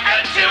like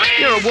a two-ease.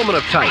 You're a woman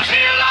of taste. I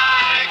feel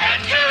like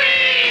a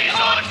two-ease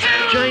or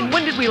two. Jane,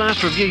 when did we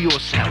last review your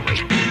salary?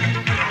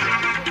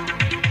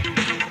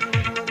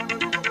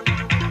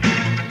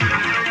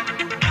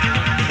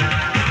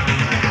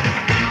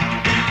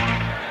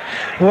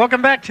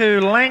 Welcome back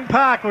to Lang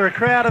Park, where a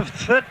crowd of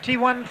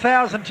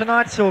 31,000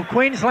 tonight saw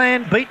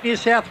Queensland beat New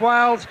South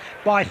Wales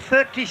by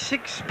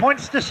 36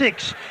 points to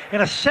 6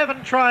 in a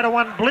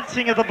 7-try-to-1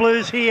 blitzing of the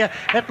Blues here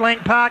at Lang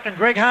Park. And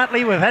Greg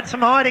Hartley, we've had some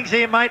hidings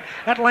here, mate,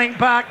 at Lang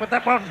Park, but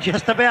that one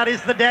just about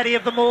is the daddy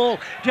of them all.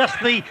 Just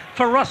the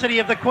ferocity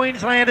of the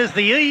Queenslanders,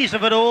 the ease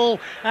of it all,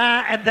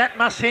 and that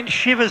must send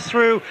shivers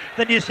through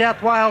the New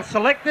South Wales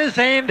selectors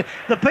and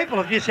the people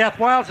of New South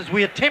Wales as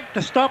we attempt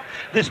to stop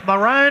this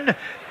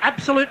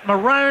absolute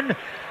maroon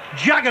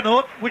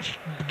juggernaut, which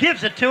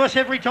gives it to us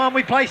every time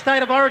we play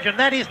State of Origin.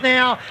 That is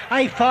now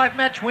a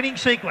 5-match winning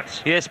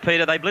sequence. Yes,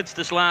 Peter, they blitzed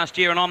us last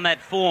year, and on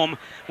that form,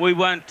 we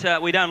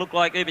don't look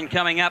like even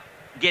coming up,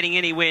 getting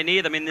anywhere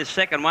near them in this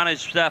second one,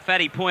 as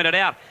Fatty pointed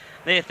out.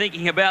 They're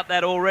thinking about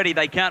that already.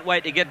 They can't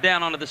wait to get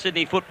down onto the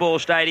Sydney Football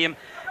Stadium,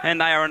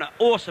 and they are an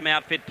awesome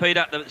outfit,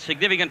 Peter. The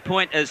significant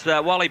point, as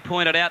Wally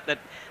pointed out, that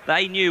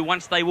they knew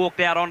once they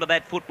walked out onto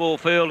that football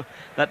field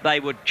that they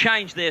would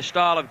change their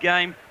style of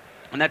game.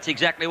 And that's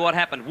exactly what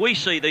happened. We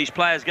see these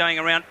players going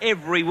around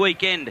every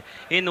weekend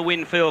in the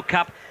Winfield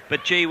Cup,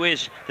 but gee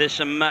whiz, there's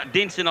some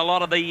dents in a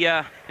lot of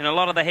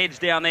the heads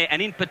down there, and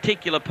in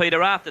particular,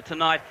 Peter, after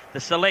tonight, the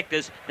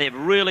selectors, they've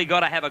really got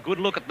to have a good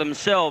look at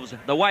themselves,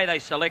 the way they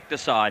select a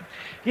side.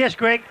 Yes,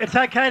 Greg, it's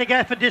okay to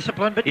go for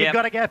discipline, but you've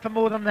got to go for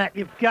more than that.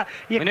 We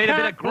need a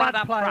bit of blood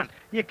up front.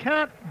 You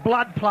can't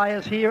blood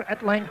players here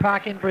at Lang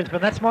Park in Brisbane.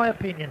 That's my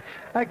opinion.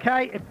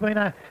 Okay, it's been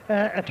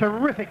a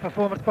terrific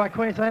performance by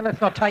Queensland.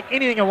 Let's not take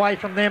anything away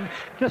from them.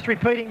 Just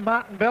repeating,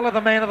 Martin Bella,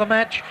 the man of the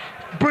match.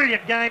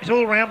 Brilliant games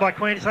all round by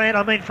Queensland.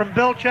 I mean, from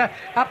Belcher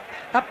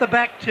up the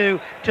back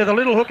to the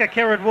little hooker,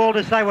 Kerrod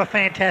Walters, they were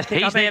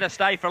fantastic. He's there to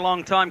stay for a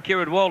long time,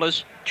 Kerrod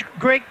Walters.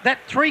 Greg, that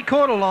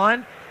three-quarter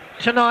line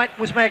tonight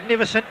was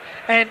magnificent,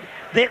 and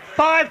their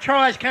 5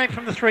 tries came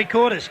from the 3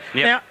 quarters.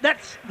 Yep. Now,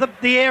 that's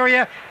the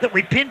area that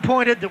we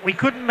pinpointed that we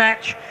couldn't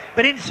match.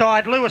 But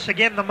inside, Lewis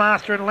again, the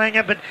master and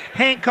Langer. But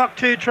Hancock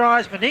 2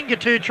 tries, Meninga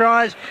 2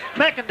 tries,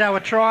 McIndoe a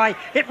try.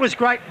 It was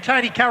great.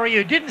 Tony Curry,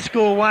 who didn't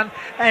score one,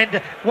 and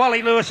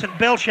Wally Lewis and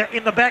Belcher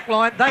in the back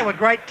line, they were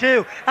great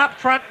too. Up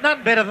front,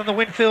 none better than the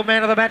Winfield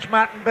man of the match,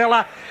 Martin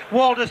Bella.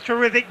 Walters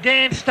terrific.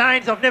 Dan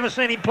Staines, I've never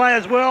seen him play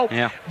as well.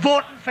 Yeah.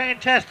 Vaughton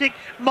fantastic.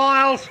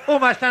 Miles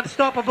almost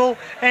unstoppable,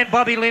 and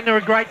Bobby Linder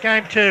a great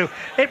game too.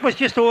 It was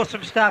just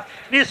awesome stuff.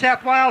 New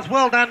South Wales,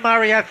 well done,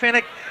 Mario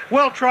Fennick.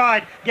 Well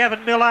tried,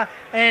 Gavin Miller,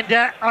 and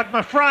I'm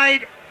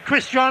afraid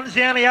Chris John's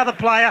the only other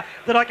player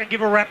that I can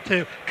give a rap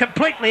to.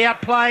 Completely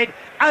outplayed,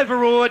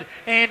 overawed,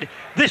 and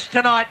this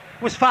tonight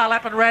was far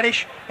lap and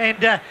radish,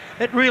 and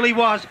it really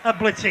was a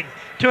blitzing.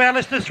 To our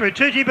listeners through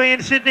 2GB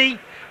in Sydney,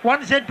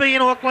 1ZB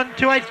in Auckland,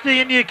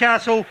 2HD in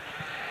Newcastle,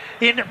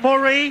 in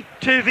Moree,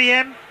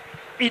 2VM,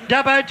 in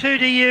Dubbo,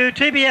 2DU,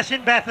 2BS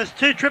in Bathurst,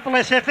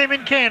 2SSS FM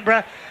in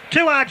Canberra,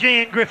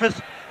 2RG in Griffith.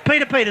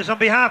 Peter Peters on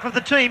behalf of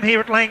the team here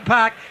at Lang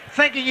Park,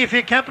 thanking you for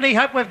your company.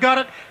 Hope we've got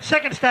it.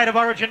 Second State of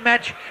Origin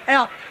match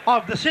out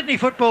of the Sydney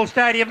Football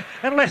Stadium,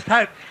 and let's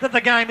hope that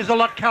the game is a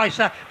lot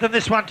closer than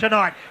this one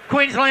tonight.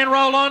 Queensland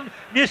roll on,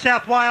 New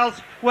South Wales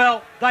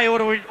well, they ought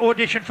to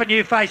audition for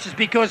new faces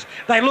because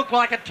they look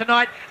like it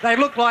tonight. They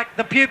look like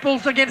the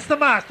pupils against the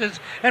masters,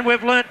 and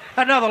we've learnt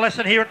another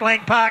lesson here at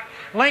Lang Park.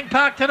 Lang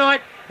Park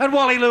tonight, and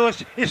Wally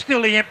Lewis is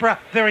still the emperor,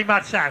 very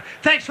much so.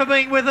 Thanks for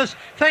being with us.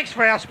 Thanks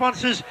for our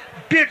sponsors,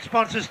 Butte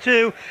sponsors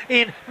too,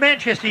 in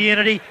Manchester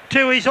Unity,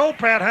 Tooheys, All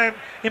Proud Home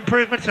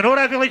Improvements and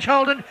Auto Village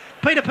Holden.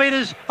 Peter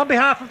Peters, on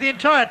behalf of the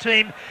entire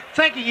team,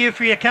 thanking you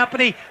for your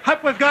company.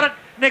 Hope we've got it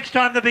next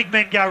time the big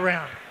men go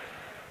round.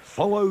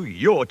 Follow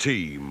your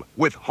team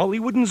with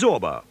Hollywood and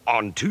Zorba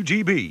on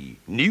 2GB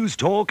News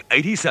Talk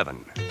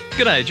 87.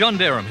 G'day, John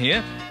Derham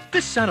here.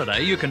 This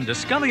Saturday you can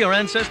discover your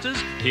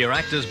ancestors, hear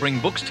actors bring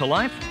books to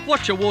life,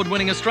 watch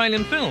award-winning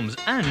Australian films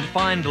and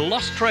find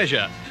lost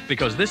treasure,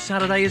 because this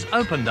Saturday is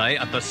open day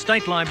at the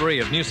State Library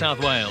of New South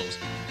Wales.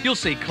 You'll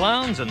see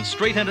clowns and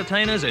street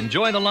entertainers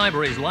enjoy the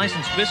library's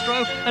licensed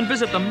bistro and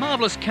visit the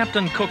marvellous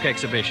Captain Cook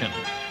exhibition.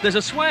 There's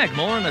a swag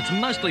more and it's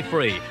mostly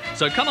free,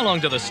 so come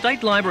along to the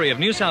State Library of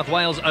New South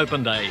Wales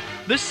Open Day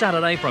this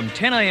Saturday from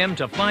 10 a.m.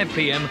 to 5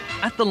 p.m.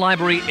 at the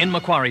library in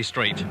Macquarie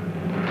Street.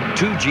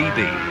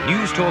 2GB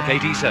News Talk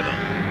 87.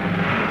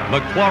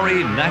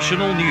 Macquarie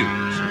National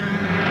News.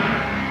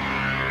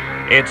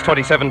 It's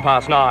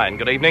 9:27.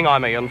 Good evening,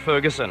 I'm Ian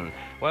Ferguson.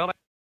 Well.